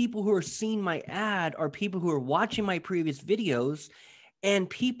only people who are seeing my ad are people who are watching my previous videos and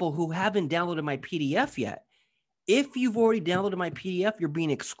people who haven't downloaded my PDF yet. If you've already downloaded my PDF, you're being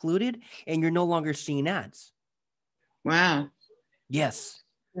excluded and you're no longer seeing ads. Wow. Yes.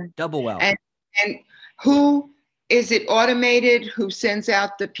 Double wow. And who is it automated who sends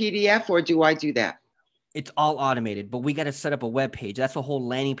out the PDF, or do I do that? It's all automated, but we got to set up a web page. That's a whole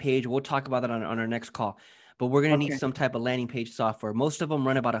landing page. We'll talk about that on our next call, but we're going to need some type of landing page software. Most of them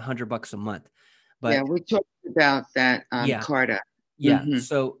run about $100 a month. But yeah, we talked about that on Carta. Yeah.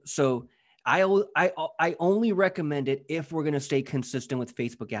 So I only recommend it if we're going to stay consistent with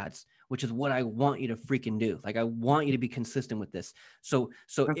Facebook ads, which is what I want you to freaking do. Like, I want you to be consistent with this. So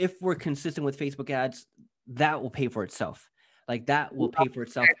if we're consistent with Facebook ads, that will pay for itself. Like, that will pay for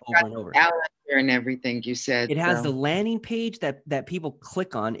itself over and over. And everything you said. It has the landing page that people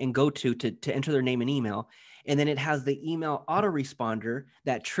click on and go to enter their name and email. And then it has the email autoresponder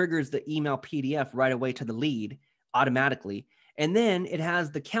that triggers the email PDF right away to the lead automatically. And then it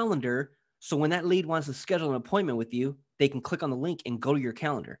has the calendar. So when that lead wants to schedule an appointment with you, they can click on the link and go to your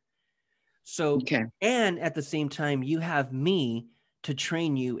calendar. So, and at the same time, you have me to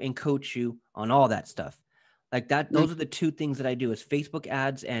train you and coach you on all that stuff. Like that, those are the two things that I do is Facebook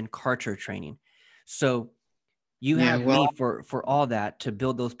ads and Kartra training. So you have me for all that to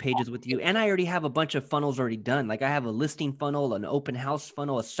build those pages with you. And I already have a bunch of funnels already done. Like I have a listing funnel, an open house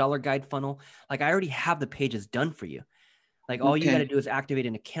funnel, a seller guide funnel. Like I already have the pages done for you. Like all you got to do is activate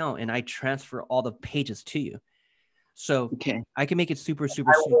an account and I transfer all the pages to you. So I can make it super,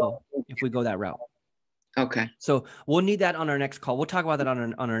 super simple if we go that route. Okay. So we'll need that on our next call. We'll talk about that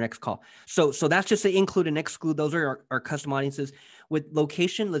on our next call. So that's just to include and exclude. Those are our custom audiences. With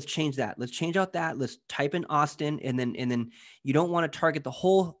location, let's change that. Let's change out that. Let's type in Austin, and then you don't want to target the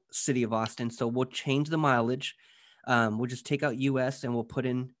whole city of Austin. So we'll change the mileage. We'll just take out US and we'll put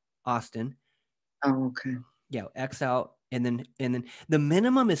in Austin. Oh, okay. Yeah, X out, and then the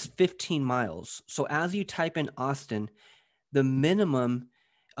minimum is 15 miles. So as you type in Austin, the minimum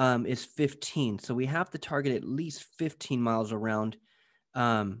is 15. So we have to target at least 15 miles around,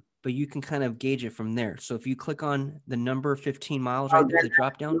 but you can kind of gauge it from there. So if you click on the number 15 miles right there, the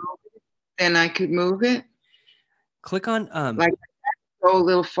drop down. Then I could move it? Click on like go a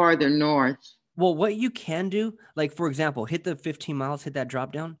little farther north. Well, what you can do, like for example, hit the 15 miles, hit that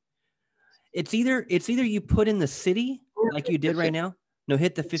drop down. It's either you put in the city like you did right now. No,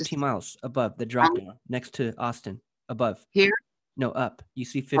 hit the 15 miles above the drop down next to Austin above. Here? No, up. You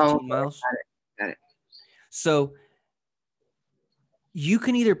see 15 miles? Got it. So you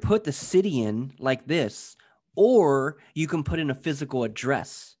can either put the city in like this, or you can put in a physical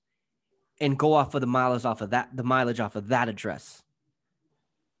address and go off of the mileage off of that address.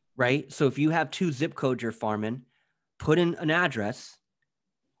 Right? So if you have 2 zip codes you're farming, put in an address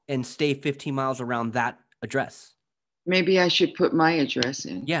and stay 15 miles around that address. Maybe I should put my address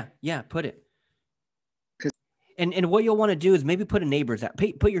in. Yeah, put it. And what you'll want to do is maybe put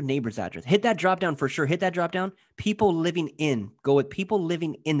put your neighbor's address. Hit that drop down for sure. Hit that drop down. People living in. Go with people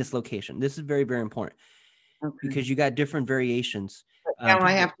living in this location. This is very, very important because you got different variations. Now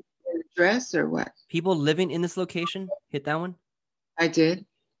I have to put an address or what? People living in this location. Hit that one. I did.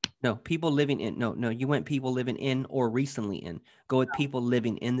 No, people living in. No, you went people living in or recently in. Go with people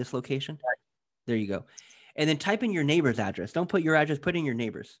living in this location. There you go. And then type in your neighbor's address. Don't put your address. Put in your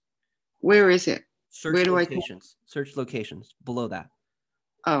neighbor's. Where is it? Search locations. Search locations below that.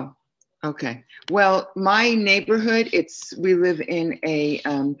 Oh, okay. Well, my neighborhood, we live in a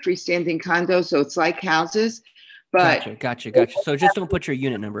freestanding condo, so it's like houses. But Gotcha. So just don't put your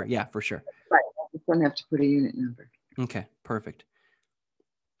unit number. Yeah, for sure. Right. I just don't have to put a unit number. Okay, perfect.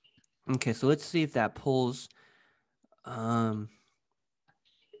 Okay, so let's see if that pulls.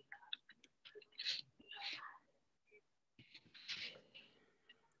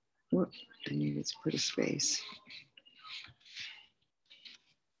 I needed to put a space.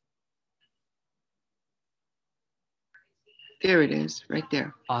 There it is, right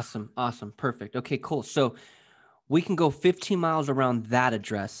there. Awesome. Perfect. Okay, cool. So we can go 15 miles around that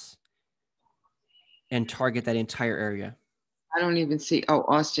address and target that entire area. I don't even see. Oh,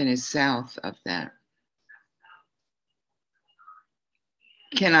 Austin is south of that.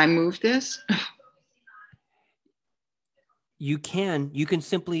 Can I move this? You can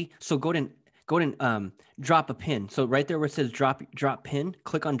simply, so go ahead and drop a pin. So right there where it says drop pin,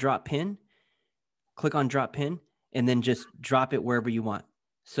 click on drop pin, and then just drop it wherever you want.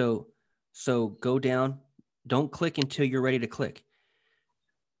 So go down, don't click until you're ready to click.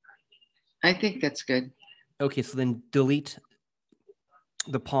 I think that's good. Okay, so then delete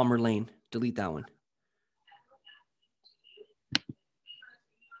the Palmer Lane, delete that one.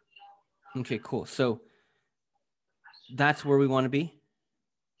 Okay, cool. So that's where we want to be.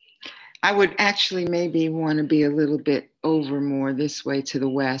 I would actually maybe want to be a little bit over more this way to the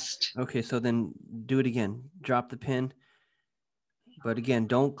west. Okay, so then do it again. Drop the pin. But again,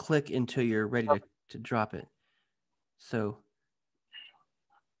 don't click until you're ready to drop it. So.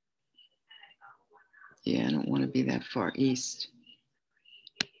 Yeah, I don't want to be that far east.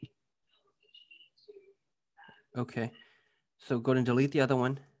 Okay. So go and delete the other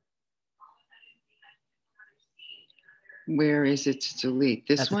one. Where is it to delete?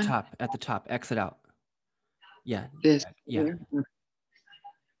 This one? At the top, exit out. Yeah. This? Yeah.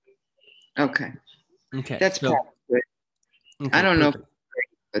 Okay. Okay. That's probably good. Okay, I don't know if it's great,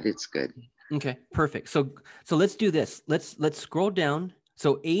 but it's good. Okay, perfect. So let's do this. Let's scroll down.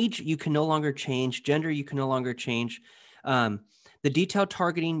 So age, you can no longer change. Gender, you can no longer change. The detailed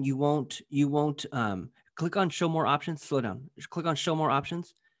targeting, you won't click on show more options. Slow down. Just click on show more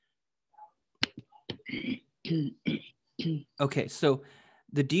options. Okay, so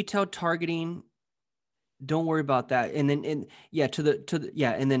the detailed targeting, don't worry about that. And then and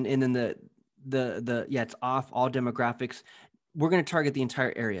then it's off all demographics. We're going to target the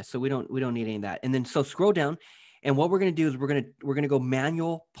entire area, so we don't need any of that. And then so scroll down, and what we're going to do is we're going to go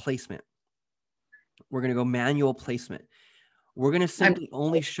manual placement. We're going to go manual placement. We're going to simply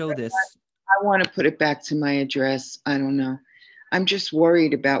only show this. I want to put it back to my address. I don't know. I'm just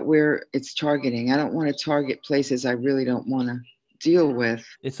worried about where it's targeting. I don't want to target places I really don't want to deal with.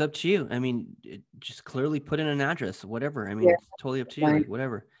 It's up to you. I mean, just clearly put in an address, whatever. I mean, it's totally up to you, like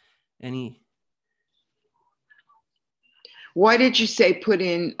whatever. Why did you say put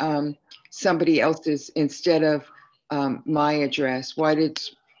in somebody else's instead of my address? Why did?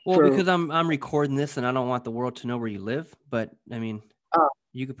 Well, because I'm recording this and I don't want the world to know where you live. But I mean,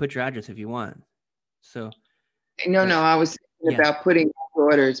 you could put your address if you want. So. No, I was thinking about putting my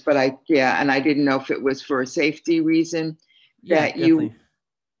daughter's, but and I didn't know if it was for a safety reason that you.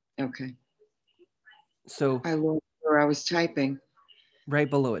 Okay. So. I looked where I was typing. Right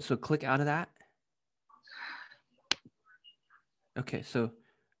below it. So click out of that. Okay, so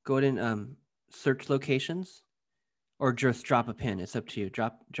go ahead and search locations, or just drop a pin. It's up to you.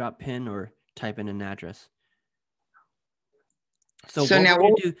 Drop pin or type in an address. So what we're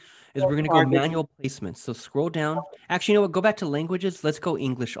going to do is we're going to go manual placements. So scroll down. Actually, you know what? Go back to languages. Let's go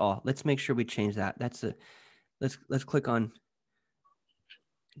English all. Let's make sure we change that. That's it. Let's click on.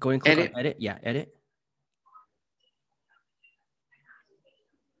 Go ahead and click on edit. Yeah, edit.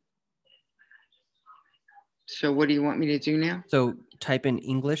 So what do you want me to do now? So type in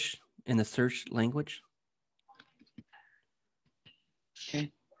English in the search language.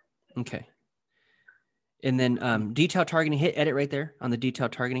 Okay. And then detail targeting, hit edit right there on the detail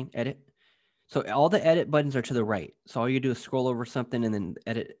targeting, edit. So all the edit buttons are to the right. So all you do is scroll over something and then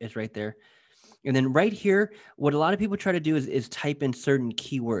edit is right there. And then right here, what a lot of people try to do is type in certain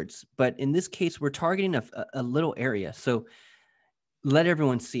keywords. But in this case, we're targeting a little area. So let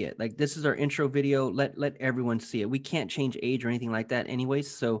everyone see it. Like this is our intro video. Let everyone see it. We can't change age or anything like that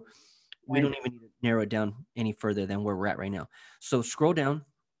anyways. So we don't even need to narrow it down any further than where we're at right now. So scroll down.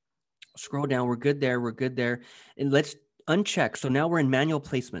 We're good there. And let's uncheck. So now we're in manual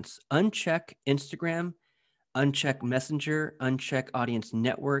placements. Uncheck Instagram, uncheck Messenger, uncheck Audience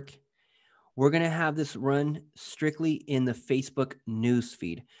Network. We're going to have this run strictly in the Facebook news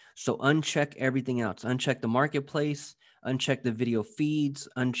feed. So uncheck everything else. Uncheck the marketplace, uncheck the video feeds,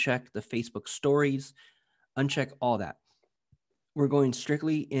 uncheck the Facebook stories, uncheck all that. We're going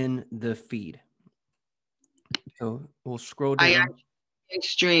strictly in the feed. So we'll scroll down.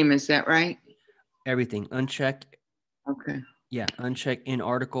 Stream, is that right? Everything. Uncheck. Okay. Yeah, uncheck in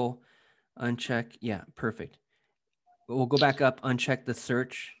article. Uncheck. Yeah, perfect. We'll go back up, uncheck the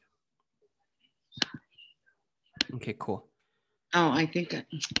search. Okay, cool. Oh, I think that.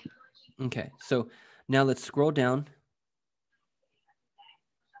 Okay, so now let's scroll down.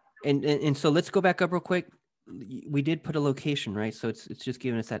 And so let's go back up real quick. We did put a location, right? So it's just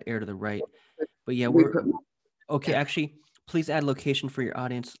giving us that arrow to the right. But yeah, okay. Actually, please add location for your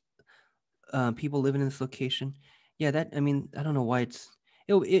audience. People living in this location. Yeah, I mean, I don't know why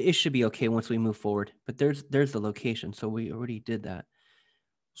it should be okay once we move forward. But there's the location, so we already did that.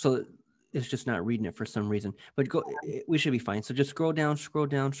 So it's just not reading it for some reason. But we should be fine. So just scroll down.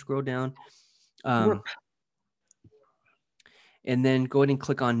 And then go ahead and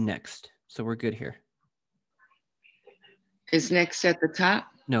click on next. So we're good here. Is next at the top?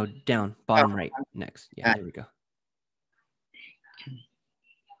 No, down, bottom right, next. Yeah, there we go.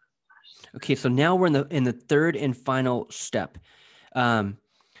 Okay, so now we're in the third and final step.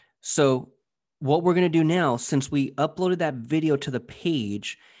 So what we're going to do now, since we uploaded that video to the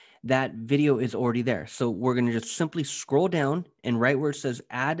page, that video is already there. So we're going to just simply scroll down, and right where it says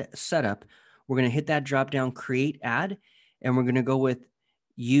add setup, we're going to hit that drop down, create ad, and we're going to go with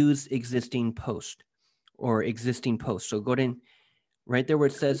use existing post or existing post. So go in right there where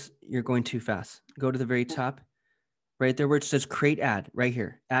it says, you're going too fast. Go to the very top, right there where it says create ad, right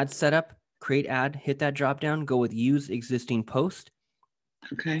here, add setup, create ad, hit that drop down, go with use existing post.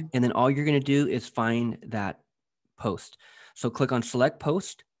 Okay. And then all you're going to do is find that post. So click on select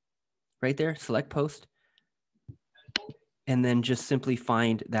post right there, select post, and then just simply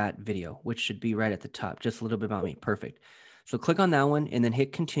find that video, which should be right at the top. Just a little bit about me. Perfect. So click on that one and then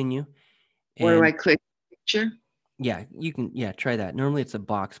hit continue. Where do I click? Picture? Yeah, you can. Yeah, try that. Normally it's a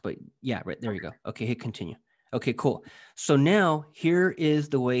box, but yeah, right there you go. Okay, hit continue. Okay, cool. So now here is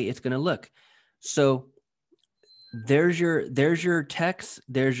the way it's going to look. So there's your text,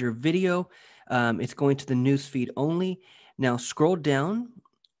 there's your video. It's going to the news feed only. Now scroll down.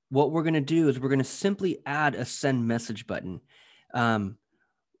 What we're going to do is we're going to simply add a send message button.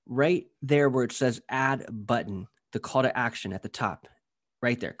 Right there where it says add button, the call to action at the top,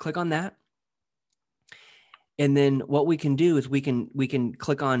 right there. Click on that. And then what we can do is we can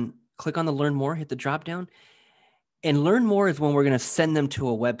click on the learn more, hit the drop down. And learn more is when we're going to send them to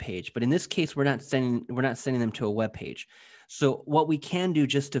a web page. But in this case, we're not sending them to a web page. So what we can do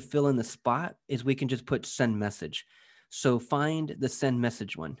just to fill in the spot is we can just put send message. So find the send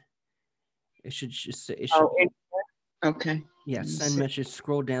message one. It should just say, okay. Yeah, send message,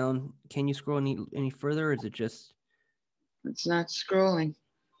 scroll down. Can you scroll any further, or is it just? It's not scrolling.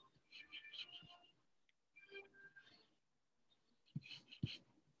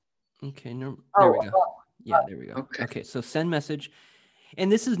 Okay, no, there we go. Yeah, there we go. Okay, so send message.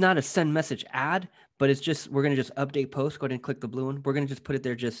 And this is not a send message ad, but it's just, we're going to just update post. Go ahead and click the blue one. We're going to just put it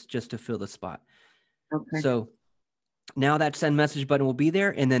there just to fill the spot. Okay. So now that send message button will be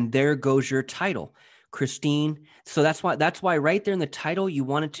there. And then there goes your title, Christine. So that's why right there in the title, you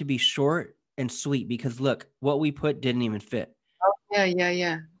want it to be short and sweet, because look, what we put didn't even fit. Oh,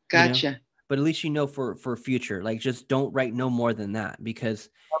 yeah. Gotcha. You know? But at least, for future, like, just don't write no more than that, because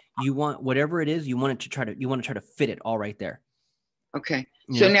you want, whatever it is, you want to try to fit it all right there. Okay.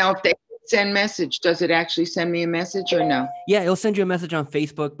 So now if they send message, does it actually send me a message or no? Yeah, it'll send you a message on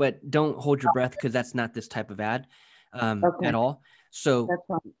Facebook, but don't hold your breath, because that's not this type of ad at all. So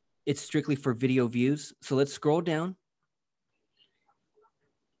it's strictly for video views. So let's scroll down.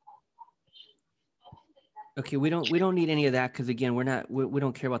 Okay, we don't need any of that, because again, we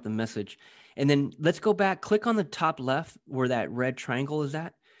don't care about the message. And then let's go back, click on the top left where that red triangle is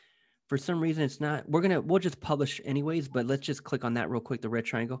at. For some reason it's not. We'll just publish anyways, but let's just click on that real quick, the red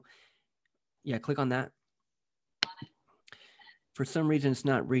triangle. Yeah, click on that. For some reason it's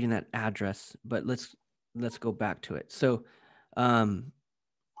not reading that address, but let's go back to it. So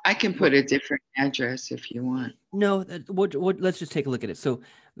I can put a different address if you want. No, let's just take a look at it. So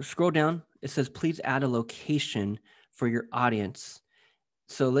scroll down. It says, please add a location for your audience.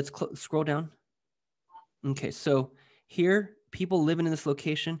 So let's scroll down. Okay, so here, people living in this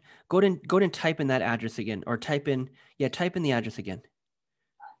location, go ahead and type in that address again, or type in the address again.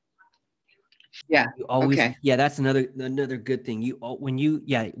 Yeah. You always, yeah, that's another good thing.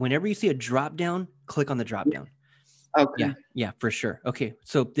 Whenever you see a drop down, click on the drop down. Okay. Yeah, for sure. Okay,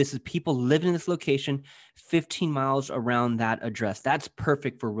 so this is people living in this location, 15 miles around that address. That's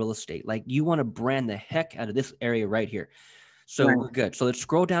perfect for real estate. Like, you want to brand the heck out of this area right here. So we're good. So let's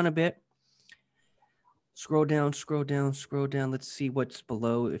scroll down a bit. Scroll down. Let's see what's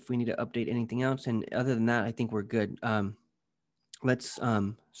below, if we need to update anything else. And other than that, I think we're good. Let's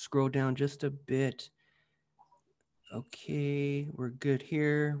scroll down just a bit. Okay, we're good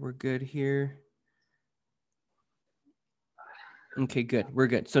here. Okay, good. We're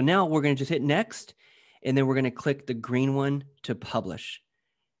good. So now we're going to just hit next, and then we're going to click the green one to publish.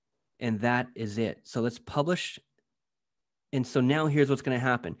 And that is it. So let's publish. And so now here's what's going to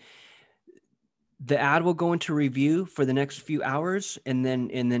happen. The ad will go into review for the next few hours, and then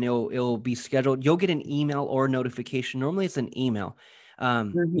it'll be scheduled. You'll get an email or notification. Normally it's an email.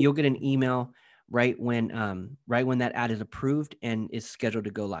 You'll get an email right when that ad is approved and is scheduled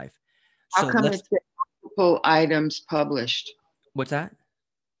to go live. How come it's multiple items published? What's that?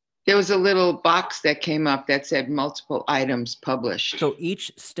 There was a little box that came up that said multiple items published. So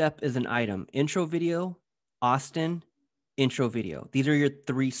each step is an item. Intro video, Austin, intro video. These are your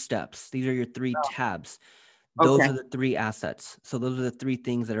 3 steps. These are your 3 tabs. Those are the 3 assets. So those are the 3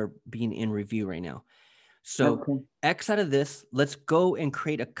 things that are being in review right now. So X out of this, let's go and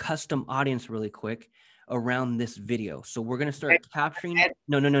create a custom audience really quick around this video. So we're going to start capturing.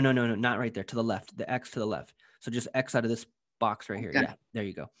 No, not right there, to the left, the X to the left. So just X out of this box right here. Yeah, there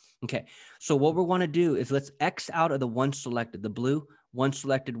you go. Okay. So what we want to do is let's X out of the one selected, the blue, one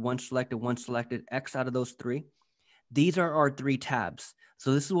selected, one selected, one selected, X out of those three. These are our three tabs.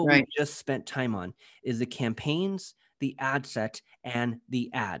 So this is what we just spent time on, is the campaigns, the ad set, and the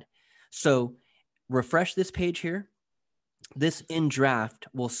ad. So refresh this page here. This in draft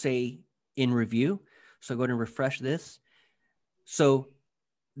will say in review. So go ahead and refresh this. So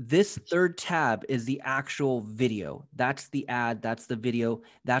this third tab is the actual video. That's the ad. That's the video.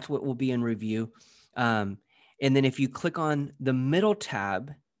 That's what will be in review. And then if you click on the middle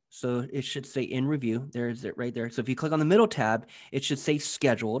tab, so it should say in review. There's it right there. So if you click on the middle tab, it should say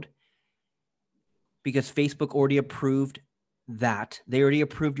scheduled, because Facebook already approved that. They already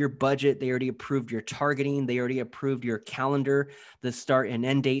approved your budget. They already approved your targeting. They already approved your calendar, the start and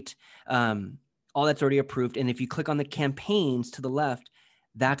end date. All that's already approved. And if you click on the campaigns to the left,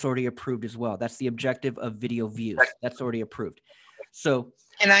 that's already approved as well. That's the objective of video views. That's already approved. So,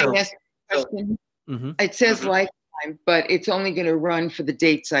 can I ask a question? It says lifetime, but it's only going to run for the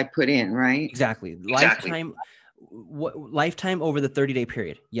dates I put in, right? Exactly. Lifetime. Lifetime over the 30-day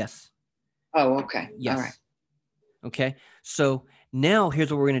period. Yes. Oh, okay. Yes. All right. Okay. So now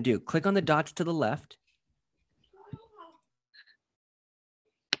here's what we're going to do. Click on the dots to the left.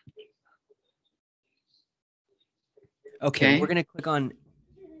 Okay. We're going to click on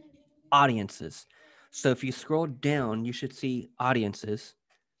audiences. So if you scroll down, you should see audiences.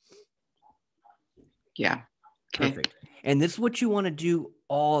 Yeah. Okay. Perfect. And this is what you want to do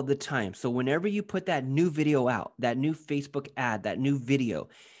all the time. So whenever you put that new video out, that new Facebook ad, that new video,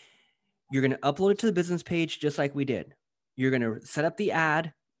 you're going to upload it to the business page just like we did. You're going to set up the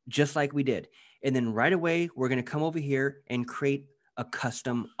ad just like we did. And then right away, we're going to come over here and create a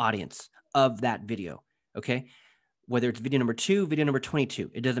custom audience of that video. Okay. Whether it's video number 2, video number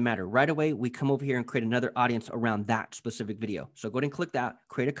 22, it doesn't matter. Right away, we come over here and create another audience around that specific video. So go ahead and click that,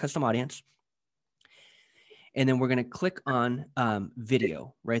 create a custom audience. And then we're going to click on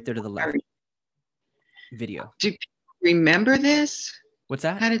video right there to the left. Video. Do people remember this? What's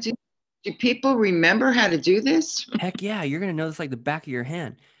that? How to do? Do people remember how to do this? Heck yeah, you're going to know this like the back of your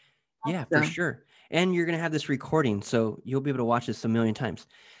hand. Yeah, for sure. And you're going to have this recording, so you'll be able to watch this a million times.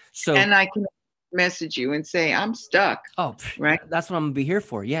 So, and I can message you and say, I'm stuck. Oh, right. That's what I'm going to be here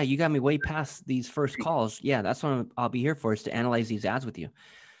for. Yeah, you got me way past these first calls. Yeah, that's what I'll be here for, is to analyze these ads with you.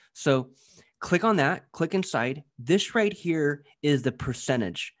 So click on that, click inside. This right here is the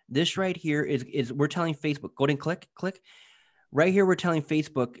percentage. This right here is we're telling Facebook, go ahead and click. Right here, we're telling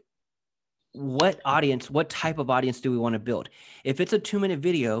Facebook what audience, what type of audience do we want to build? If it's a 2-minute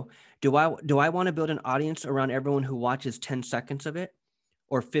video, do I want to build an audience around everyone who watches 10 seconds of it,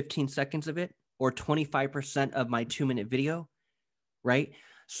 or 15 seconds of it, or 25% of my 2-minute video, right?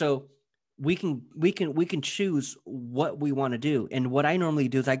 So we can choose what we want to do. And what I normally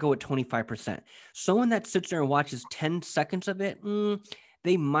do is I go at 25%. Someone that sits there and watches 10 seconds of it,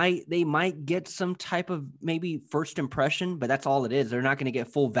 they might get some type of maybe first impression, but that's all it is. They're not going to get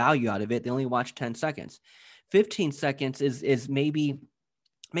full value out of it. They only watch 10 seconds. 15 seconds is maybe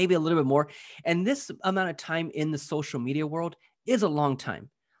a little bit more. And this amount of time in the social media world is a long time.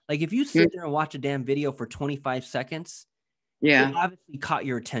 Like if you sit there and watch a damn video for 25 seconds, it obviously caught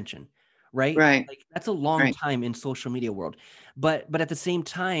your attention, right? Right. Like that's a long time in social media world. But at the same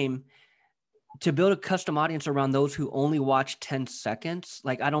time, to build a custom audience around those who only watch 10 seconds,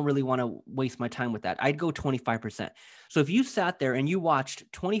 like I don't really want to waste my time with that. I'd go 25%. So if you sat there and you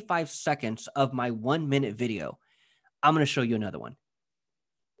watched 25 seconds of my 1-minute video, I'm going to show you another one,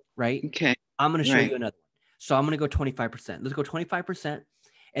 right? Okay. I'm going to show you another one. So I'm going to go 25%. Let's go 25%,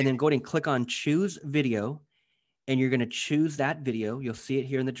 and then go ahead and click on choose video, and you're going to choose that video. You'll see it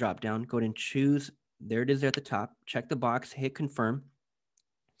here in the drop down. Go ahead and choose. There it is there at the top. Check the box, hit confirm.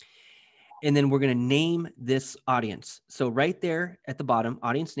 And then we're going to name this audience. So right there at the bottom,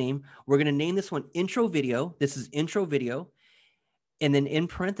 audience name, we're going to name this one intro video. This is intro video. And then in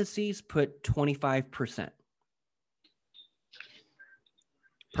parentheses, put 25%.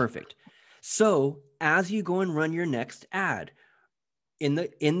 Perfect. So as you go and run your next ad, in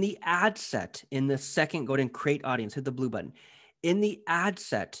the ad set, in the second, go ahead and create audience, hit the blue button. In the ad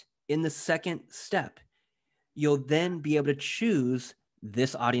set, in the second step, you'll then be able to choose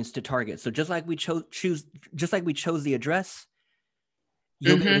this audience to target. So just like we chose the address,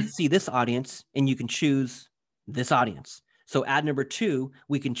 you'll be able to see this audience, and you can choose this audience. So ad number 2,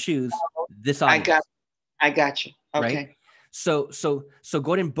 we can choose this audience. I got you. Okay. Right? So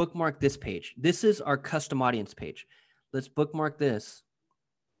go ahead and bookmark this page. This is our custom audience page. Let's bookmark this.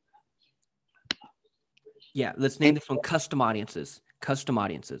 Yeah, let's name this one custom audiences. Custom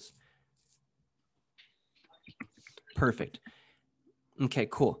audiences. Perfect. Okay,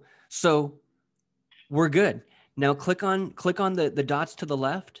 cool. So we're good. Now click on the dots to the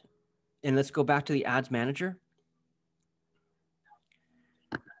left, and let's go back to the ads manager.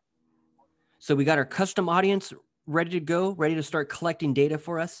 So we got our custom audience ready to go, ready to start collecting data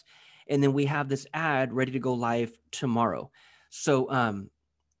for us. And then we have this ad ready to go live tomorrow. So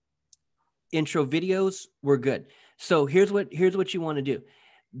intro videos, we're good. So here's what you want to do.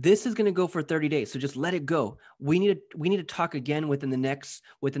 This is going to go for 30 days. So just let it go. We need to talk again within the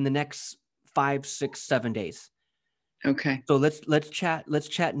next 5, 6, 7 days. Okay. So let's chat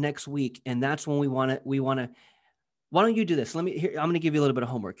next week. And that's when we want to, why don't you do this? I'm going to give you a little bit of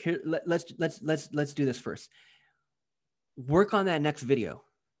homework here. Let's do this first. Work on that next video.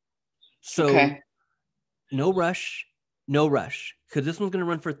 So okay. no rush, because this one's going to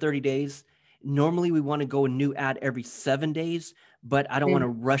run for 30 days. Normally we want to go a new ad every 7 days, but I don't want to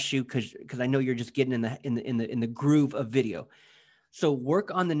rush you because I know you're just getting in the groove of video. So work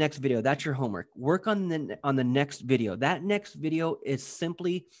on the next video. That's your homework. Work on the next video. That next video is going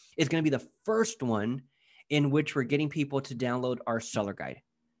to be the first one in which we're getting people to download our seller guide.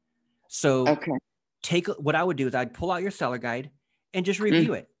 So what I would do is I'd pull out your seller guide and just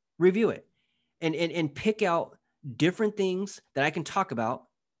review it and pick out different things that I can talk about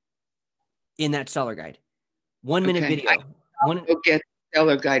in that seller guide. 1 minute video. I'll get the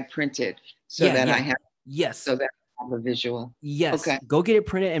seller guide printed so that I have so that I have a visual. Yes. Okay. Go get it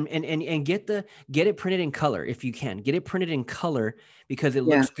printed and get it printed in color if you can. Get it printed in color because it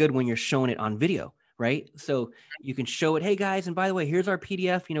looks good when you're showing it on video, right? So you can show it, hey guys, and by the way, here's our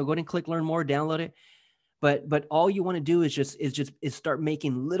PDF, go ahead and click learn more, download it. But all you want to do is start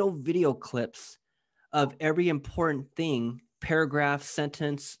making little video clips of every important thing, paragraph,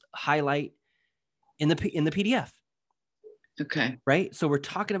 sentence, highlight in the PDF. Okay. Right. So we're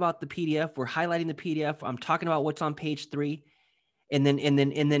talking about the PDF. We're highlighting the PDF. I'm talking about what's on page 3. And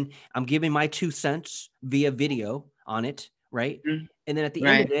then I'm giving my 2 cents via video on it. Right. Mm-hmm. And then at the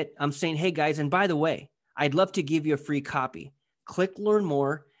end of it, I'm saying, hey guys, and by the way, I'd love to give you a free copy. Click learn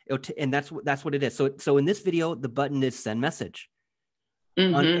more. And that's what it is. So in this video, the button is send message.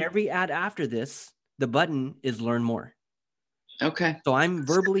 Mm-hmm. On every ad after this, the button is learn more. Okay. So I'm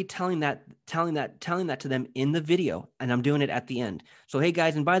verbally telling that to them in the video, and I'm doing it at the end. So, hey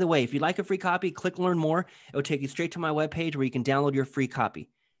guys, and by the way, if you'd like a free copy, click learn more. It'll take you straight to my webpage where you can download your free copy.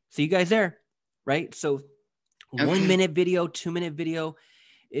 See you guys there, right? So 1 minute video, 2 minute video,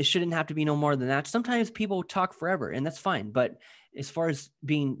 it shouldn't have to be no more than that. Sometimes people talk forever and that's fine. But as far as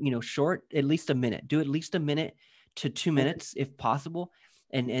being, short, at least a minute, do at least a minute to 2 minutes if possible.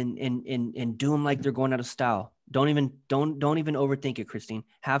 And do them like they're going out of style. Don't even overthink it, Christine.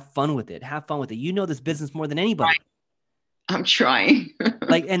 Have fun with it. You know this business more than anybody. I'm trying.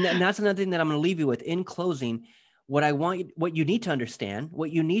 and that's another thing that I'm going to leave you with in closing. What you need to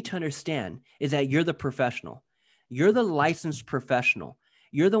understand is that you're the professional. You're the licensed professional.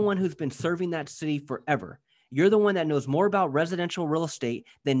 You're the one who's been serving that city forever. You're the one that knows more about residential real estate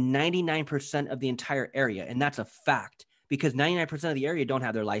than 99% of the entire area. And that's a fact. Because 99% of the area don't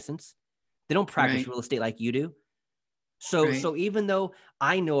have their license. They don't practice real estate like you do. So even though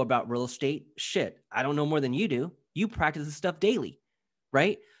I know about real estate, I don't know more than you do. You practice this stuff daily,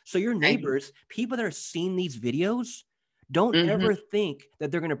 right? So your neighbors, people that are seeing these videos, don't ever think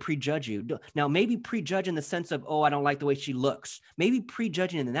that they're going to prejudge you. Now, maybe prejudge in the sense of, oh, I don't like the way she looks. Maybe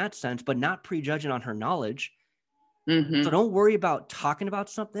prejudging in that sense, but not prejudging on her knowledge. So don't worry about talking about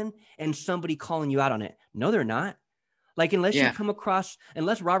something and somebody calling you out on it. No, they're not. Like, unless you come across,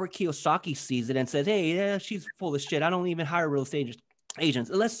 unless Robert Kiyosaki sees it and says, hey, yeah, she's full of shit. I don't even hire real estate agents,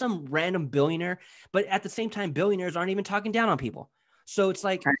 unless some random billionaire, but at the same time, billionaires aren't even talking down on people. So it's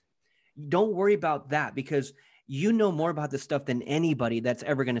like, don't worry about that because you know more about this stuff than anybody that's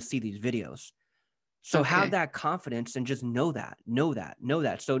ever going to see these videos. So have that confidence and just know that.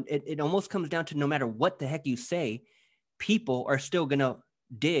 So it almost comes down to no matter what the heck you say, people are still going to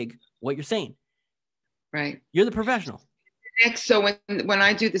dig what you're saying. Right. You're the professional. So when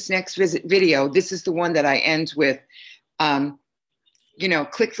I do this next video, this is the one that I end with,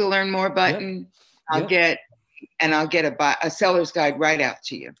 click the learn more button. I'll get a seller's guide right out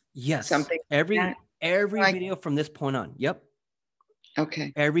to you. Yes. Something every video from this point on. Yep.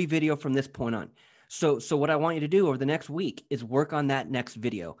 Okay. Every video from this point on. So what I want you to do over the next week is work on that next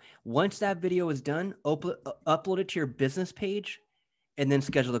video. Once that video is done, upload it to your business page and then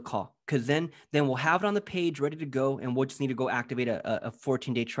schedule the call. Because then we'll have it on the page ready to go, and we'll just need to go activate a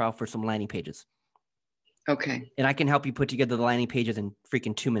 14-day trial for some landing pages. Okay. And I can help you put together the landing pages in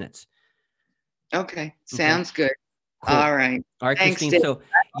freaking 2 minutes. Okay. Sounds good. Cool. All right. All right, Thanks, Christine.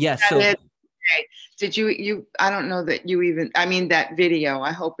 Dave. So okay. Did you, I don't know that you even, I mean, that video,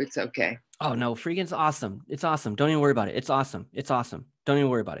 I hope it's okay. Oh no, freaking awesome. It's awesome. Don't even worry about it. It's awesome. It's awesome. Don't even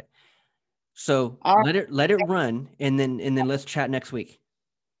worry about it. So let it run, and then let's chat next week.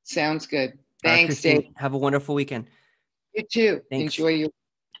 Sounds good. All right, Thanks, Christine, Dave. have a wonderful weekend. You too. Thanks. Enjoy your.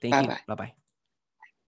 Thank you. Bye-bye. Bye-bye.